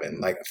going to happen.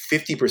 Like,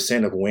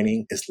 50% of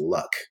winning is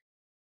luck.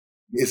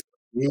 It's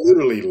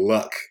literally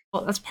luck.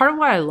 Well, that's part of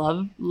why I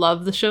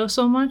love the show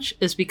so much,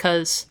 is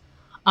because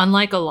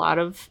unlike a lot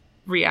of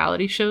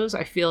reality shows,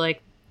 I feel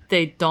like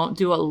they don't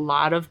do a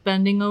lot of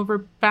bending over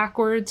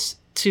backwards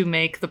to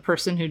make the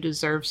person who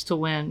deserves to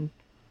win.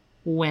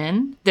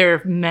 There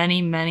are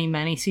many, many,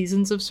 many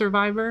seasons of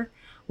Survivor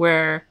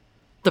where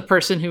the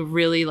person who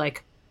really,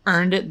 like,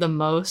 earned it the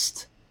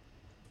most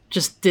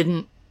just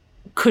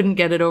couldn't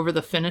get it over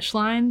the finish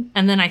line.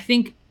 And then I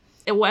think,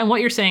 and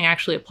what you're saying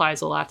actually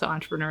applies a lot to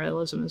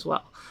entrepreneurialism as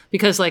well,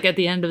 because like at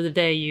the end of the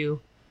day,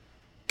 you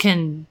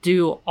can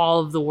do all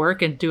of the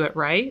work and do it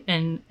right.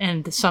 And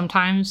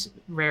sometimes,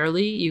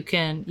 rarely, you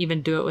can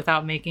even do it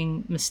without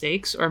making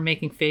mistakes or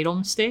making fatal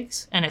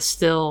mistakes, and it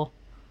still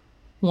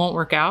won't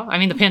work out. I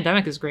mean, the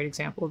pandemic is a great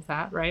example of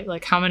that, right?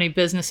 Like how many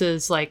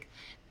businesses like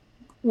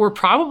were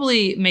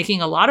probably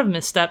making a lot of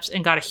missteps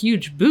and got a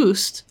huge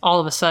boost all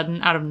of a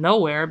sudden out of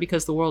nowhere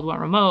because the world went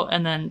remote.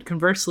 And then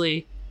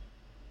conversely,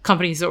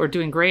 companies that were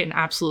doing great and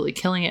absolutely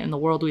killing it in the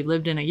world we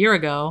lived in a year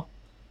ago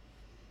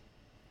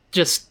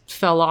just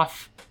fell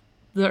off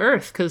the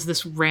earth because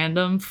this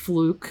random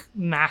fluke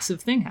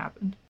massive thing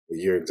happened.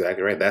 You're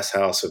exactly right. That's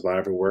how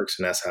Survivor works,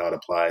 and that's how it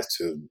applies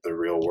to the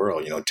real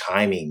world.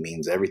 Timing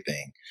means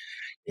everything.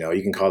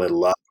 You can call it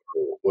luck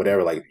or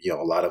whatever. Like, a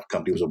lot of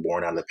companies were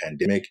born out of the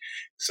pandemic.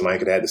 Somebody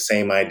could have the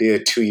same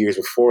idea 2 years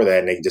before that,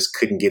 and they just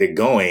couldn't get it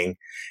going.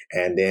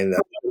 And then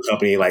the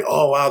company like,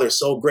 oh, wow, they're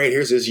so great.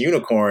 Here's this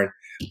unicorn.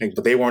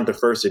 But they weren't the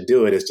first to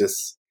do it. It's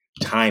just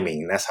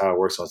timing. And that's how it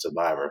works on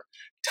Survivor.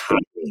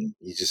 Timing.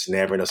 You just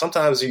never know.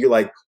 Sometimes you're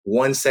like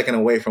 1 second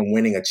away from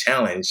winning a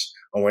challenge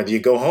on whether you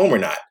go home or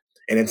not.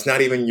 And it's not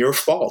even your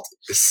fault.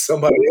 It's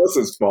somebody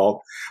else's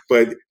fault.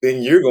 But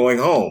then you're going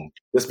home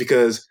just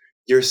because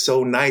you're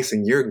so nice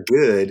and you're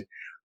good.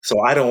 So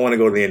I don't want to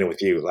go to the end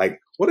with you. Like,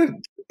 what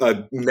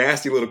a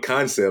nasty little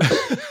concept.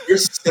 You're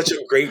such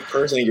a great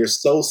person. You're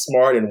so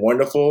smart and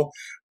wonderful.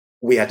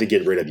 We have to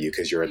get rid of you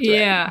because you're a threat.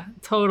 Yeah,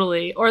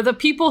 totally. Or the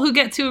people who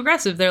get too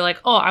aggressive, they're like,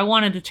 oh, I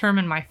want to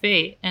determine my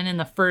fate. And in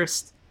the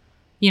first,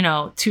 2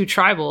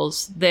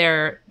 tribals,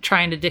 they're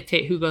trying to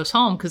dictate who goes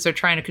home because they're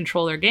trying to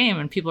control their game.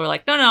 And people are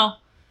like, no,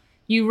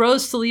 you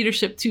rose to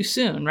leadership too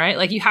soon, right?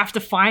 Like you have to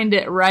find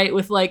it right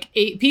with like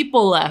 8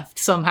 people left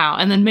somehow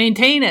and then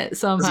maintain it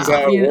somehow. This is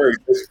how it works.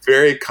 It's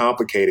very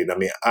complicated. I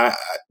mean,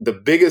 the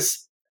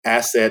biggest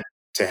asset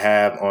to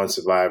have on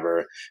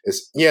Survivor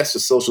is, yes, the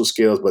social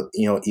skills, but,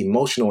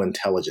 emotional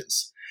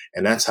intelligence.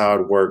 And that's how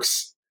it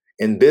works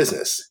in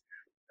business.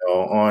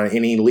 On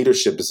any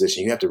leadership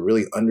position, you have to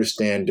really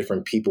understand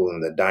different people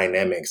and the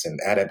dynamics and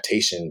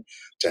adaptation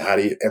to how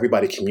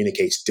everybody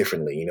communicates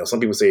differently. Some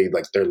people say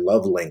like their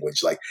love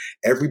language, like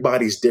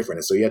everybody's different.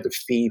 And so you have to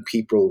feed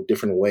people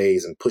different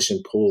ways and push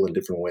and pull in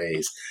different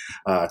ways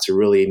to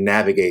really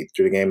navigate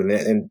through the game.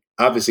 And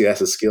obviously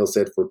that's a skill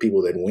set for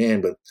people that win,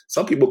 but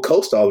some people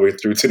coast all the way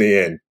through to the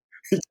end.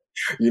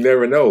 You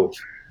never know.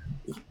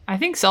 I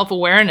think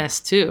self-awareness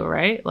too,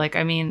 right? Like,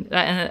 I mean,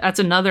 that's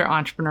another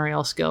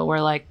entrepreneurial skill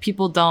where like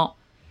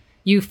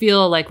you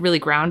feel like really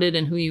grounded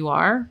in who you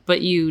are,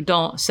 but you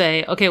don't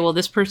say, okay, well,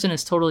 this person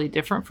is totally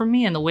different from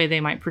me. And the way they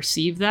might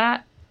perceive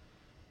that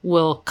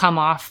will come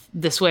off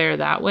this way or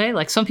that way.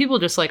 Like some people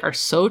just like are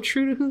so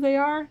true to who they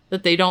are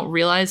that they don't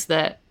realize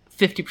that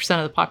 50%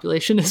 of the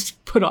population is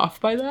put off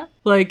by that.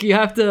 Like you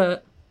have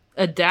to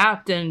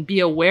adapt and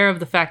be aware of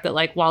the fact that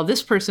like while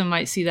this person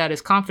might see that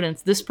as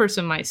confidence, this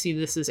person might see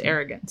this as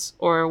arrogance,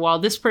 or while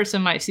this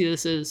person might see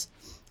this as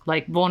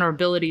like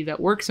vulnerability that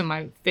works in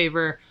my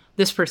favor,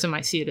 this person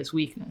might see it as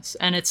weakness.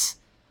 And it's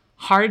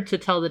hard to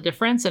tell the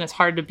difference, and it's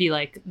hard to be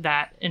like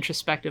that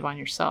introspective on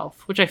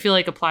yourself, which I feel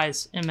like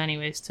applies in many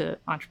ways to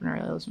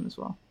entrepreneurialism as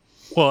well.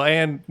 Well,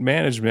 and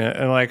management,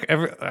 and like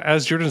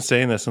as Jordan's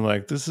saying this, I'm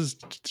like, this is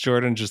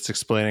Jordan just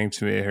explaining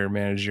to me her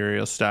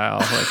managerial style,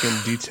 like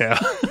in detail.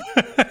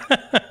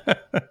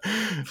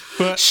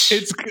 But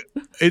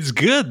it's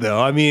good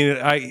though. I mean,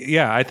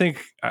 I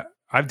think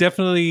I've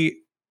definitely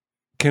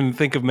can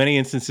think of many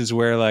instances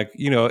where like,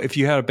 if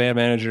you had a bad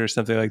manager or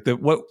something like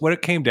that, what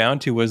it came down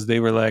to was they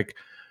were like,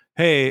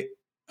 hey,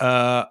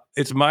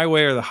 it's my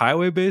way or the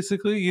highway,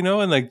 basically,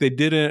 and like they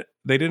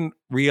didn't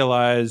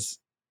realize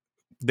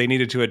they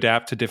needed to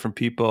adapt to different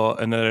people,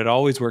 and that it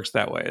always works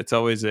that way. It's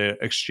always an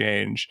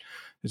exchange.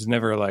 It's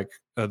never like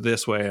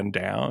this way and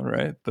down,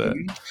 right? But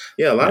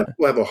yeah, a lot of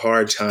people have a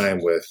hard time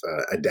with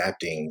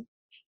adapting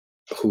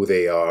who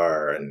they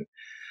are and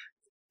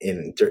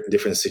in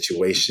different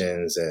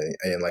situations,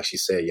 and like she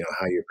said,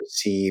 how you're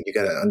perceived. You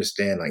got to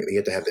understand, like you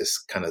have to have this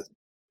kind of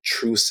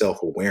true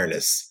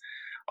self-awareness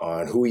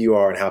on who you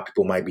are and how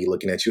people might be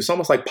looking at you. It's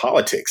almost like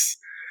politics.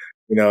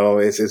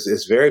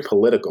 It's very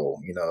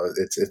political.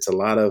 It's a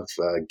lot of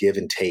give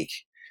and take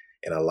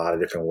in a lot of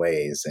different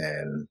ways,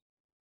 and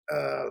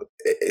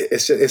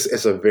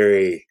it's a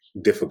very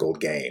difficult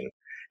game.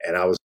 And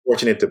I was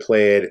fortunate to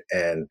play it,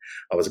 and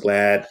I was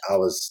glad I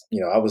was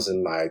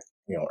in my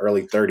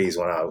early 30s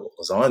when I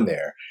was on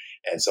there,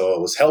 and so it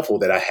was helpful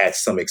that I had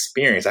some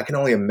experience. I can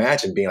only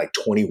imagine being like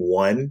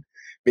 21,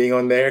 being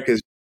on there,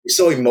 because you're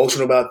so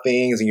emotional about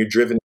things, and you're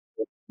driven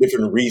for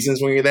different reasons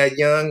when you're that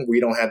young, where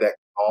you don't have that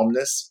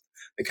calmness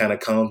that kind of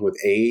comes with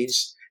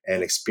age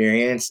and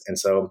experience. And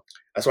so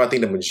that's why I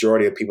think the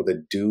majority of people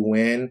that do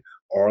win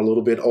are a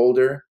little bit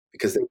older,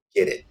 because they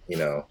get it,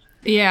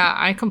 Yeah,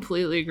 I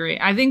completely agree.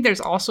 I think there's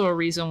also a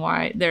reason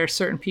why there are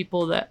certain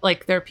people that,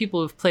 like, there are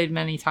people who've played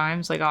many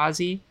times, like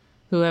Ozzy,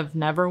 who have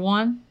never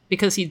won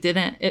because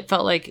it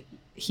felt like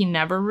he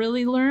never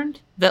really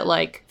learned that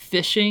like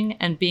fishing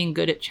and being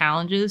good at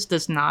challenges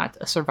does not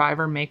a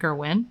survivor make or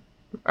win,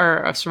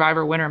 or a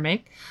survivor win or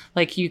make.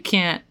 Like you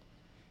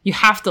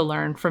have to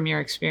learn from your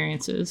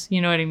experiences,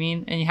 you know what I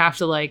mean? And you have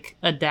to like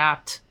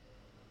adapt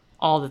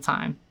all the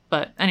time.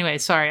 But anyway,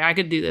 sorry, I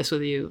could do this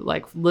with you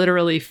like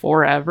literally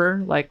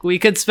forever. Like we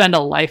could spend a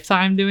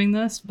lifetime doing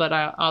this, but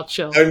I'll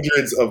chill.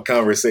 Hundreds of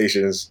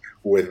conversations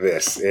with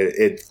this.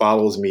 It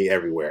follows me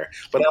everywhere,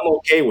 but I'm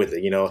okay with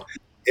it. You know,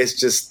 it's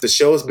just the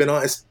show's been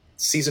on. It's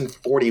season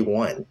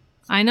 41.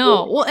 I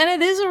know. Well, and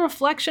it is a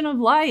reflection of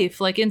life,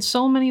 like in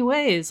so many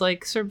ways.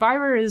 Like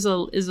Survivor is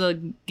a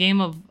game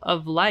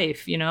of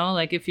life, you know.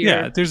 Like if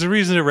you're there's a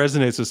reason it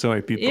resonates with so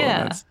many people. Yeah,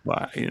 and that's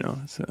why, you know.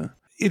 So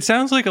it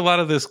sounds like a lot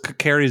of this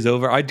carries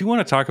over. I do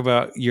want to talk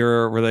about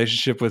your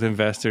relationship with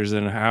investors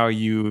and how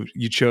you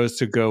chose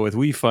to go with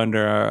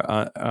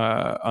WeFunder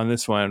on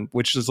this one,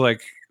 which is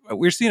like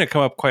we're seeing it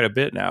come up quite a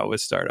bit now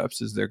with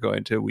startups as they're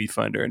going to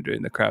WeFunder and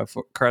doing the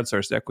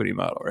crowdsourced equity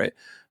model, right?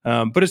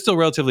 But it's still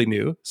relatively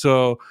new.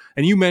 So,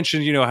 and you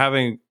mentioned, you know,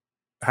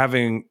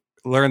 having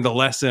learned the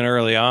lesson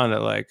early on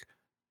that like,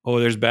 oh,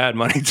 there's bad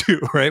money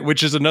too, right?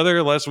 Which is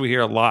another lesson we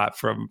hear a lot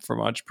from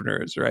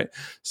entrepreneurs, right?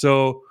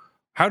 So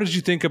how did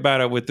you think about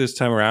it with this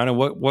time around, and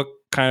what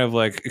kind of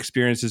like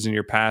experiences in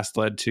your past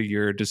led to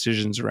your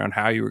decisions around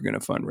how you were going to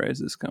fundraise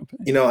this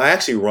company? You know, I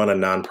actually run a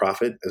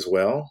nonprofit as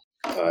well.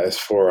 It's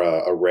for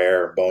a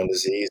rare bone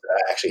disease that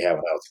I actually had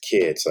when I was a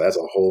kid. So that's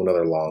a whole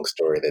nother long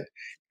story that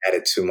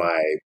added to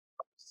my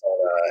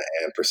persona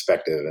and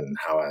perspective and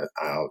how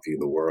I view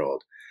the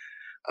world.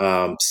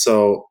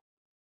 So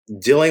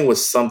dealing with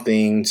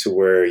something to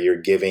where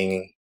you're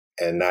giving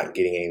and not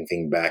getting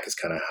anything back is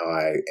kind of how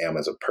I am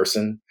as a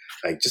person.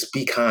 Like, just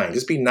be kind,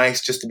 just be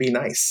nice, just to be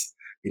nice.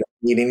 You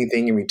don't need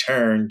anything in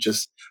return.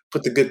 Just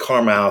put the good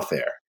karma out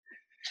there.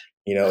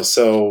 You know,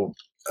 so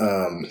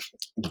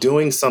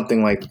doing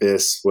something like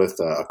this with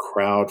a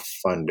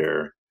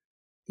crowdfunder,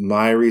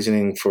 my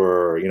reasoning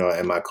for, you know,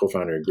 and my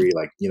co-founder agreed,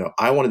 like, you know,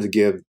 I wanted to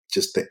give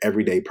just the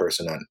everyday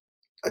person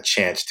a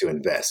chance to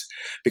invest,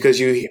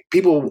 because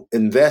people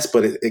invest,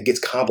 but it gets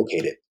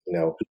complicated. You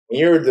know, when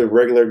you're the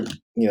regular,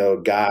 you know,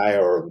 guy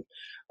or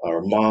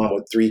mom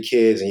with 3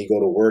 kids and you go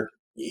to work,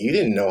 you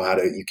didn't know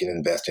you can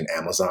invest in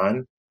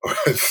Amazon or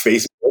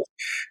Facebook.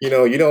 You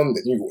know, you don't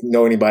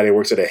know anybody that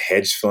works at a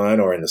hedge fund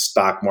or in the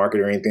stock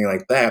market or anything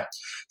like that.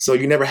 So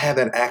you never have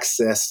that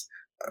access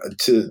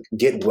to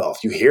get wealth.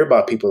 You hear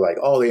about people like,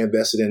 oh, they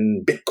invested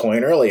in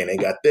Bitcoin early and they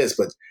got this,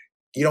 but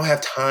you don't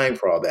have time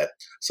for all that.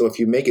 So if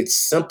you make it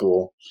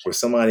simple where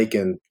somebody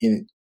can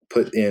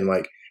put in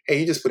like, hey,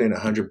 you just put in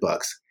 $100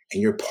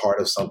 and you're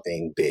part of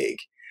something big.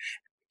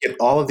 Get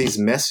all of these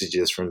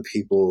messages from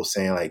people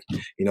saying like,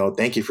 you know,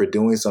 thank you for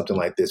doing something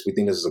like this. We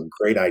think this is a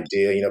great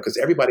idea, you know, because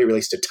everybody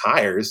relates to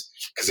tires,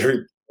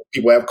 because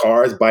people have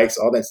cars, bikes,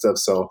 all that stuff.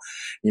 So,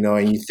 you know,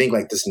 and you think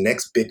like this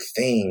next big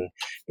thing,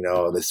 you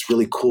know, that's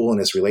really cool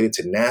and it's related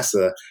to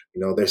NASA,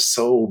 you know, they're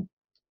so,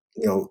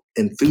 you know,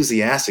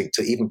 enthusiastic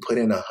to even put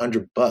in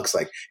 $100.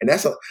 Like, and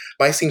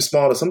might seem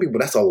small to some people,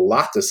 but that's a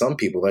lot to some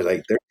people. They're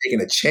like, they're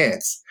taking a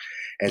chance.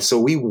 And so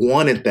we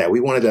wanted that. We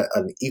wanted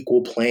an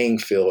equal playing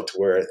field to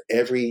where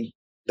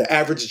the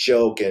average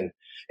Joe can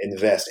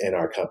invest in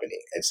our company.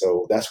 And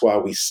so that's why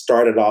we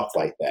started off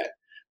like that.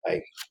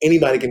 Like,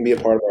 anybody can be a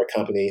part of our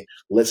company.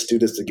 Let's do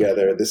this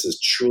together. This is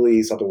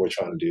truly something we're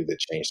trying to do to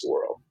change the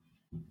world.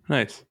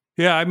 Nice.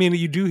 Yeah. I mean,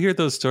 you do hear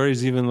those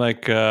stories, even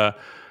like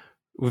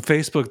with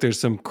Facebook, there's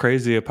some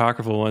crazy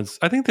apocryphal ones.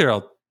 I think they're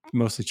all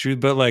mostly true,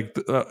 but like,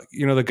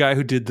 you know, the guy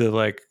who did the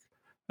like,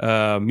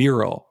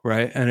 mural,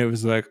 right? And it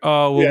was like,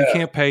 oh, well, we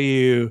can't pay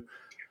you,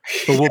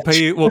 but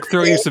we'll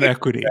throw you some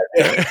equity.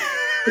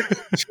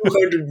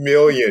 200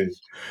 million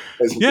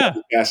is what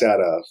we cash out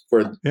of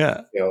for,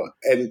 you know,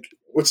 and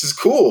which is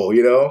cool,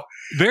 you know,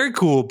 very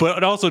cool,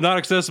 but also not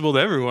accessible to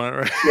everyone,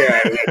 right? Yeah,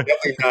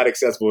 definitely not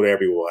accessible to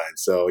everyone.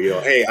 So, you know,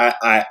 hey,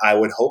 I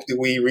would hope that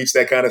we reach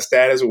that kind of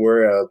status where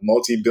we're a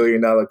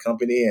multi-billion-dollar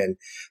company, and,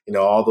 you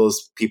know, all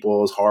those people,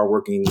 those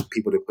hardworking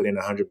people that put in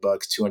 $100,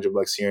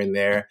 $200 here and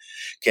there,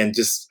 can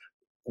just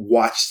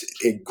watch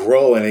it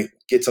grow and it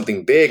get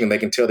something big, and they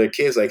can tell their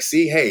kids like,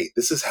 see, hey,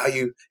 this is how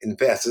you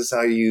invest. This is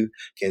how you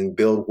can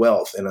build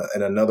wealth in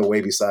another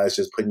way besides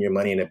just putting your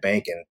money in a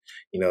bank and,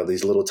 you know,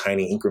 these little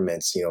tiny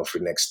increments, you know, for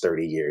the next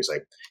 30 years.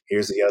 Like,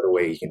 here's the other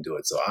way you can do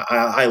it. So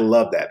I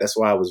love that. That's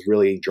why I was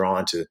really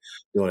drawn to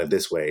doing it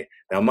this way.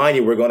 Now, mind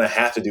you, we're going to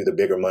have to do the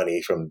bigger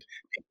money from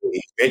people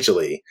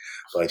eventually,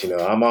 but, you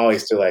know, I'm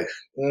always still like,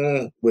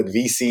 with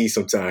VC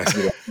sometimes,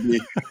 you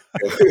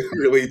know,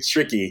 really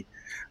tricky.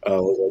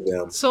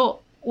 So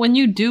when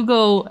you do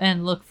go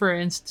and look for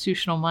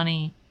institutional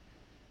money,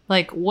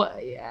 like what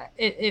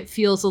it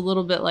feels a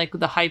little bit like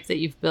the hype that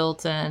you've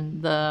built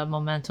and the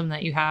momentum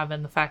that you have,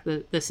 and the fact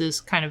that this is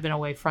kind of in a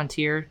way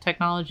frontier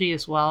technology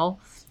as well,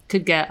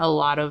 could get a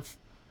lot of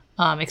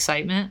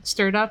excitement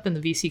stirred up in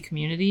the VC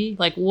community.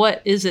 Like,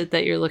 what is it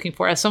that you're looking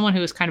for as someone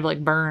who was kind of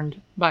like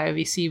burned by a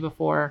VC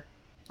before?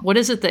 What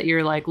is it that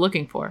you're like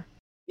looking for?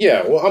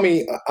 Yeah, well, I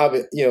mean,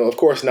 of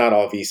course, not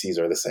all VCs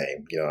are the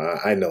same.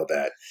 I know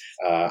that.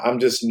 I'm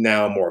just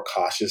now more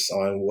cautious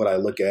on what I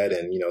look at,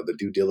 and the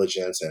due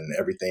diligence and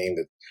everything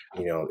that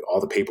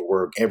all the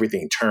paperwork,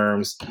 everything,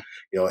 terms,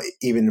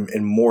 even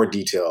in more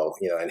detail,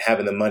 and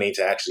having the money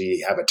to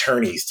actually have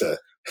attorneys to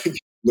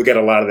look at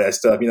a lot of that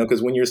stuff,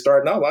 because when you're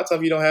starting out, a lot of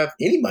times you don't have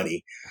any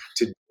money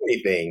to do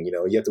anything.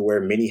 You have to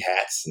wear many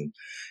hats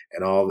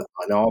and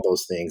all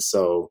those things.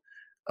 So,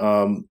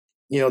 to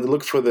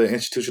look for the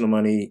institutional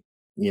money,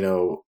 you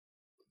know,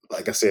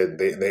 like I said,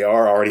 they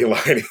are already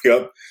lining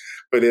up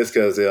for this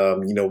because,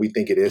 we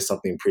think it is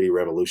something pretty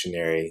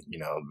revolutionary,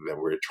 that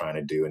we're trying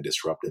to do and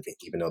disruptive,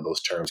 even though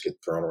those terms get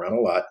thrown around a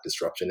lot,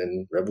 disruption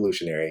and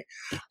revolutionary.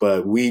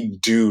 But we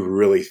do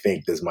really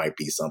think this might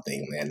be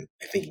something. And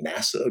I think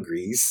NASA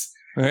agrees.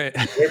 Right.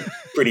 They're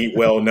pretty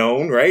well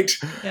known, right?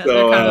 Yeah,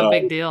 they're kind of a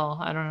big deal.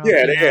 I don't know.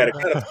 Yeah, they're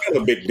kind of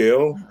a big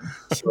deal.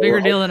 So, bigger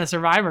deal than a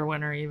Survivor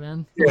winner,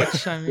 even. Yeah.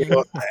 Which, I mean,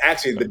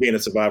 actually, being a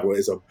Survivor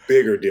is a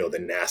bigger deal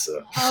than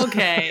NASA.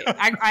 Okay,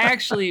 I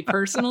actually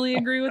personally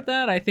agree with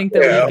that. I think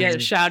that we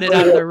get shouted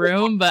out of the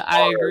room, but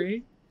I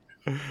agree.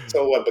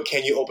 So what? But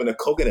can you open a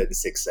coconut in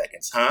 6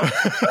 seconds, huh?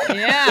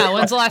 Yeah.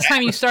 When's the last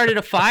time you started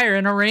a fire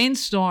in a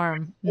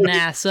rainstorm,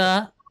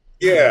 NASA?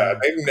 Yeah,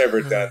 they've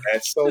never done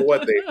that. So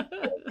what? They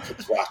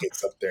put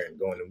rockets up there and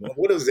going.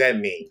 What does that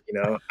mean?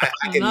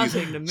 I can use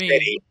a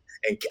machete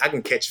and I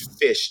can catch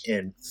fish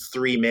in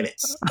 3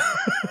 minutes.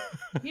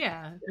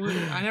 Yeah,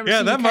 I never.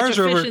 Yeah, that Mars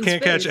rover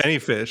can't catch any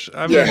fish.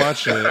 I've been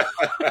watching it.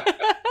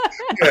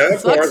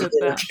 That Mars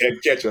rover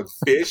can't catch a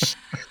fish.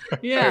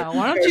 Yeah,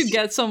 why don't you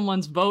get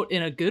someone's boat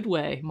in a good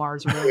way,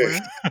 Mars rover?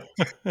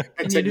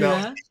 Can you do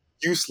that?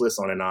 Useless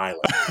on an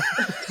island.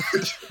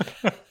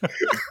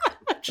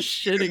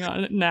 Just shitting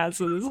on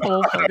NASA this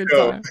whole fucking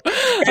time.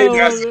 I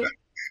love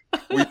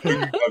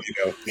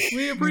it.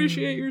 We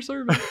appreciate your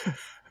service.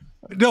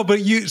 No,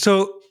 but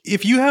so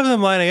if you have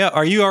them lining up,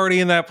 are you already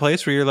in that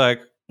place where you're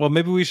like, well,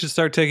 maybe we should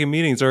start taking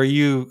meetings? Or are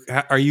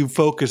you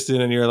focused in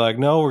and you're like,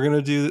 no, we're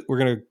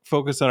gonna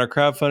focus on our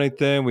crowdfunding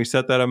thing. We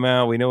set that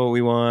amount. We know what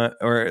we want.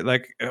 Or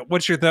like,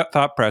 what's your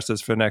thought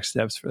process for next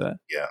steps for that?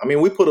 Yeah, I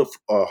mean, we put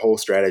a whole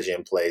strategy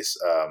in place.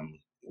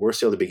 We're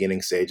still the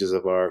beginning stages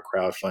of our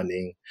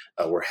crowdfunding.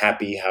 We're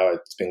happy how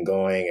it's been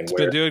going, and it's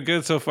been doing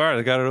good so far.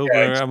 They got it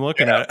open. I'm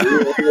looking at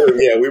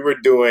it. We were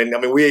doing. I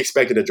mean, we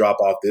expected to drop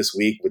off this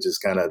week, which is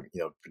kind of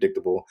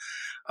predictable.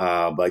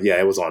 But yeah,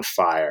 it was on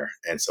fire,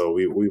 and so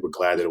we were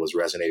glad that it was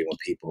resonating with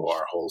people.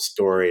 Our whole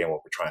story and what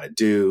we're trying to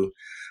do,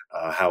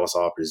 how it's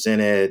all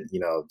presented.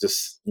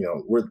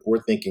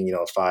 We're thinking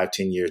 5-10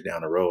 years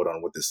down the road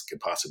on what this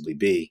could possibly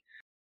be.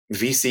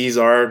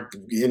 VCs are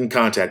in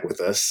contact with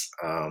us.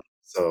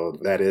 So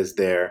that is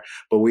there.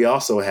 But we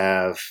also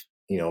have,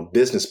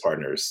 business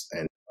partners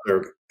and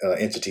other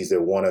entities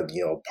that want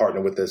to,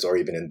 partner with us or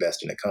even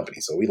invest in the company.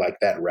 So we like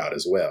that route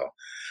as well,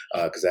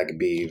 because that can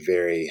be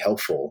very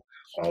helpful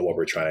on what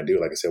we're trying to do.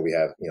 Like I said, we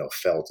have,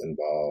 Felt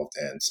involved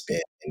and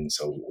Spin. And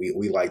so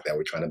we like that.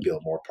 We're trying to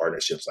build more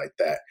partnerships like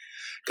that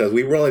because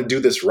we want to do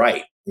this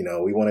right.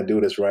 We want to do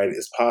it as right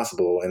as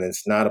possible. And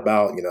it's not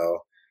about,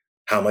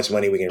 how much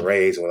money we can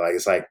raise.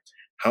 It's like,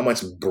 how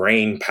much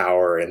brain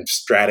power and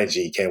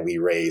strategy can we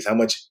raise? How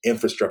much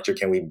infrastructure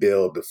can we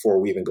build before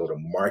we even go to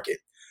market?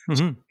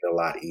 Mm-hmm. It's a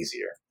lot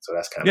easier. So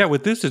that's kind of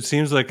with this. It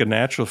seems like a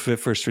natural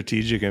fit for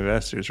strategic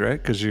investors, right?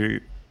 Because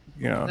it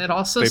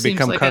also seems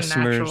like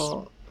customers. A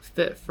natural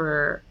fit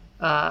for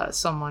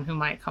someone who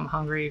might come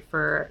hungry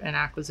for an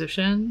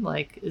acquisition.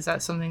 Like, is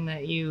that something that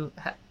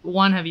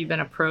have you been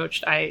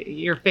approached?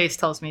 Your face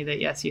tells me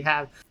that yes, you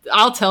have.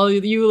 I'll tell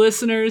you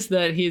listeners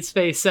that his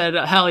face said,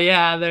 hell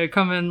yeah, they're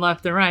coming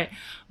left and right.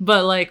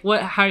 But like,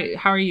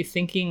 how are you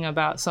thinking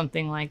about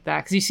something like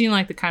that? Because you seem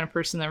like the kind of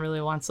person that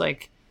really wants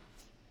like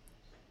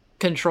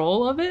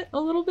control of it a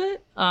little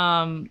bit.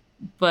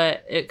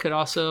 But it could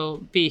also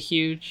be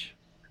huge.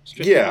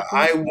 Yeah,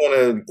 I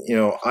want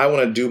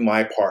to do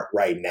my part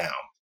right now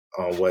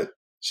on what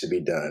should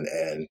be done.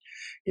 And,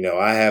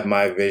 I have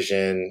my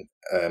vision,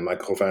 my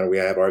co-founder, we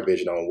have our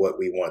vision on what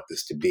we want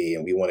this to be,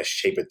 and we want to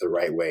shape it the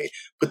right way,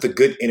 put the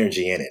good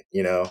energy in it,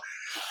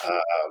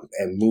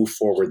 and move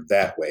forward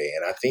that way.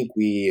 And I think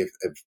we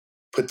have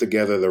put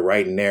together the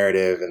right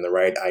narrative and the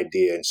right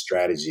idea and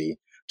strategy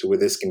to where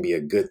this can be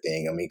a good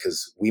thing. I mean,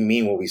 because we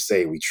mean what we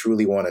say. We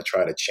truly want to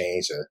try to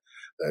change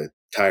the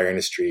tire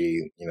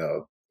industry,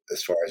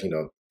 as far as,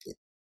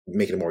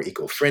 making it more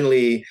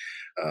eco-friendly,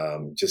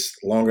 just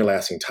longer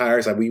lasting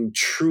tires. Like, we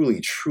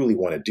truly, truly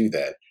want to do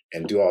that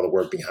and do all the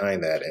work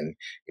behind that. And,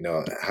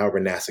 however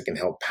NASA can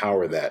help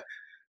power that.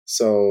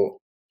 So,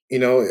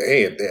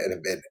 hey, if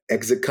an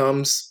exit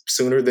comes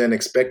sooner than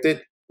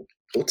expected,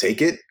 we'll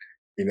take it.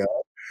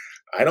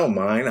 I don't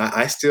mind.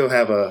 I still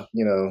have a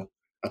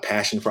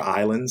passion for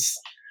islands.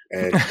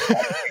 And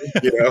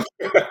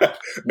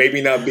maybe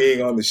not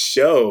being on the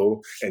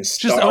show and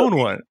just own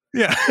one.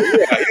 Yeah.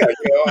 I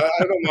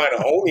don't mind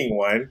owning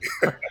one.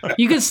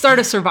 You could start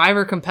a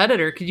Survivor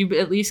competitor. Could you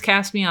at least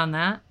cast me on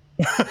that?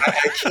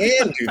 I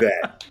can do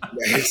that.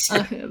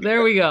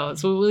 There we go.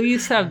 So we'll at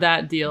least have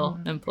that deal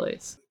in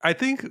place. I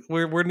think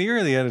we're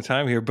near the end of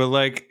time here, but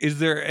like, is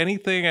there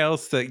anything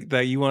else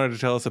that you wanted to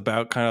tell us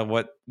about kind of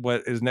what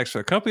is next for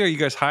the company? Are you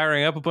guys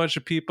hiring up a bunch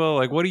of people?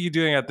 Like, what are you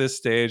doing at this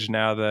stage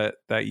now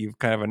that you've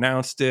kind of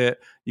announced it?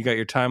 You got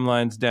your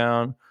timelines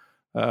down.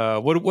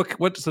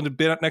 What's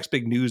the next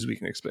big news we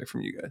can expect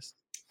from you guys?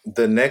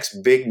 The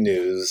next big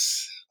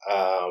news,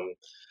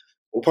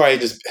 we'll probably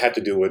just have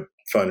to do with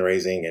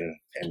fundraising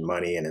and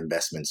money and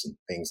investments and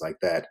things like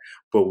that.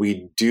 But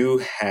we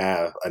do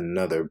have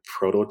another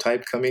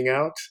prototype coming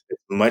out.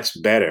 It's much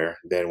better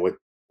than what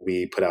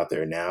we put out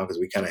there now, because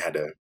we kind of had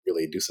to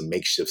really do some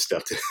makeshift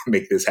stuff to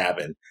make this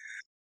happen.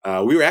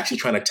 We were actually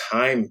trying to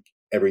time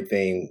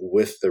everything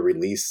with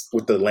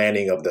the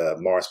landing of the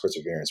Mars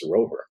Perseverance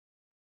rover.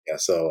 Yeah,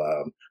 so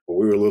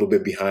we were a little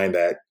bit behind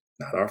that.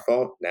 Not our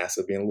fault.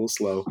 NASA being a little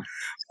slow.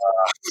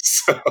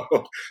 So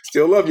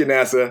still love you,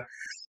 NASA.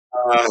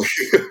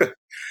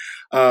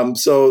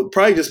 So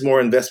probably just more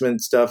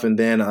investment stuff, and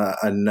then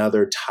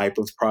another type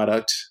of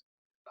product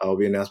will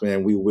be announcement.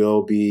 And we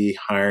will be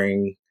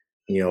hiring,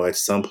 at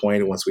some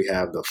point once we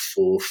have the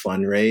full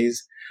fundraise,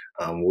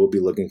 we'll be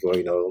looking for,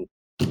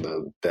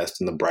 the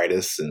best and the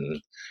brightest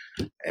and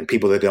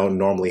people that don't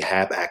normally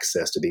have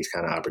access to these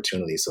kind of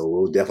opportunities. So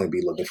we'll definitely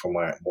be looking for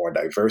more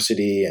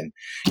diversity and,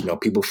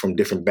 people from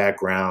different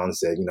backgrounds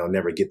that,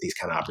 never get these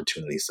kind of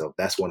opportunities. So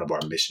that's one of our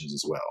missions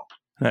as well.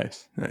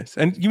 Nice.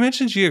 And you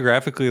mentioned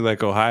geographically,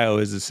 like Ohio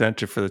is the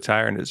center for the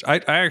tire industry.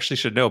 I actually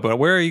should know, but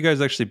where are you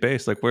guys actually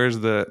based? Like, where's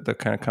the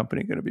kind of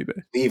company going to be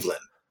based?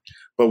 Cleveland.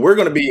 But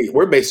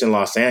we're based in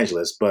Los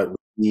Angeles, but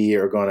we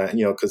are going to,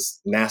 because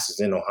NASA's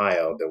in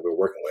Ohio that we're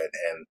working with,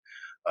 and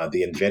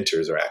the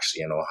inventors are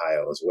actually in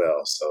Ohio as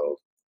well. So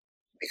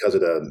because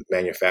of the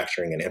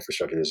manufacturing and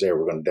infrastructure that's there,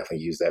 we're going to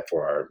definitely use that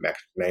for our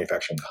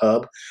manufacturing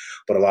hub.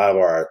 But a lot of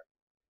our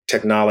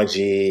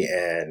technology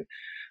and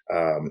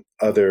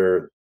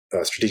other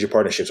strategic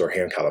partnerships are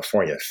here in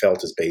California.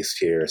 Felt is based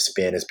here.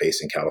 Spin is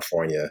based in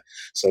California.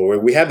 So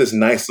we have this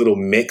nice little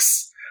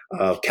mix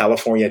of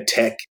California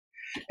tech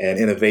and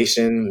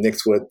innovation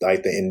mixed with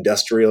like the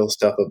industrial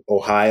stuff of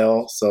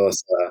Ohio. So it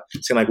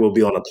seems like we'll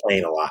be on a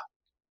plane a lot.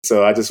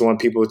 So I just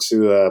want people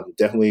to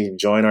definitely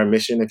join our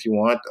mission if you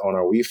want on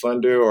our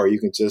WeFunder, or you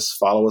can just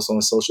follow us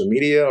on social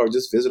media or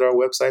just visit our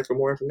website for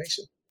more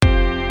information.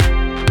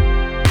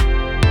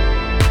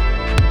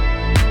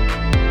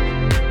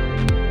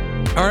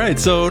 All right,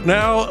 so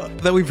now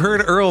that we've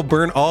heard Earl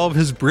burn all of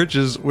his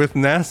bridges with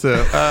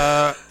NASA,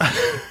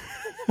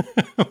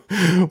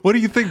 what do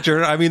you think,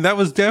 Jordan? I mean, that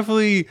was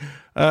definitely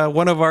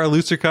one of our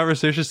looser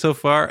conversations so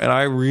far, and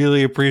I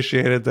really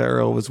appreciated that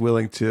Earl was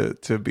willing to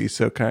be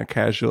so kind of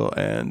casual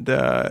and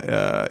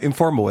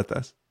informal with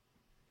us.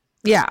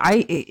 Yeah,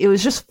 it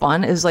was just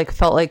fun. It was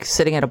felt like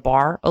sitting at a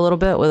bar a little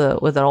bit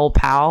with an old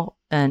pal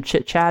and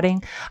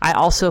chit-chatting. I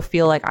also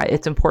feel like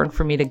it's important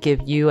for me to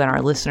give you and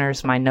our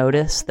listeners my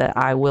notice that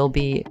I will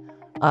be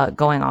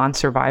going on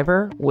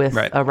Survivor with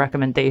a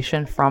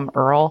recommendation from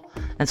Earl,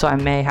 and so I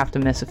may have to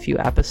miss a few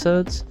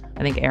episodes.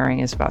 I think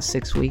airing is about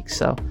 6 weeks.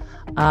 So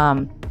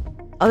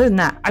other than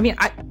that, I mean,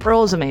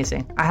 Earl is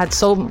amazing. I had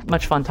so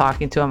much fun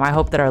talking to him. I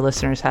hope that our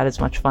listeners had as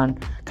much fun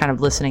kind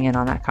of listening in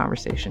on that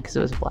conversation, because it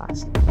was a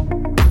blast.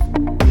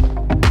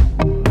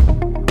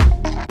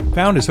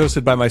 Found is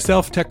hosted by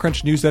myself,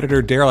 TechCrunch news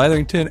editor Daryl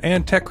Etherington,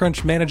 and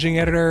TechCrunch managing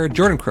editor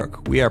Jordan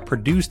Crook. We are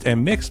produced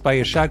and mixed by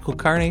Yashad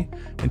Kulkarni,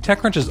 and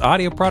TechCrunch's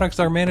audio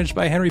products are managed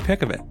by Henry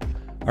Pickavet.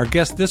 Our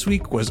guest this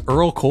week was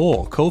Earl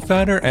Cole,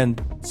 co-founder and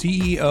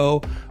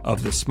CEO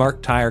of the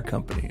Smart Tire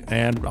Company,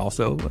 and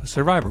also a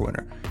Survivor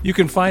winner. You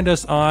can find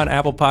us on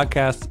Apple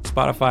Podcasts,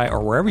 Spotify,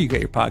 or wherever you get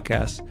your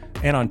podcasts,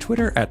 and on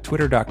Twitter at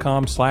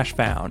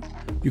twitter.com/found.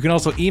 You can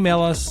also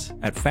email us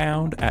at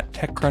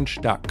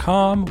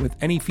found@techcrunch.com with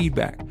any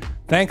feedback.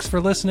 Thanks for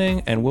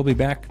listening, and we'll be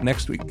back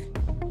next week.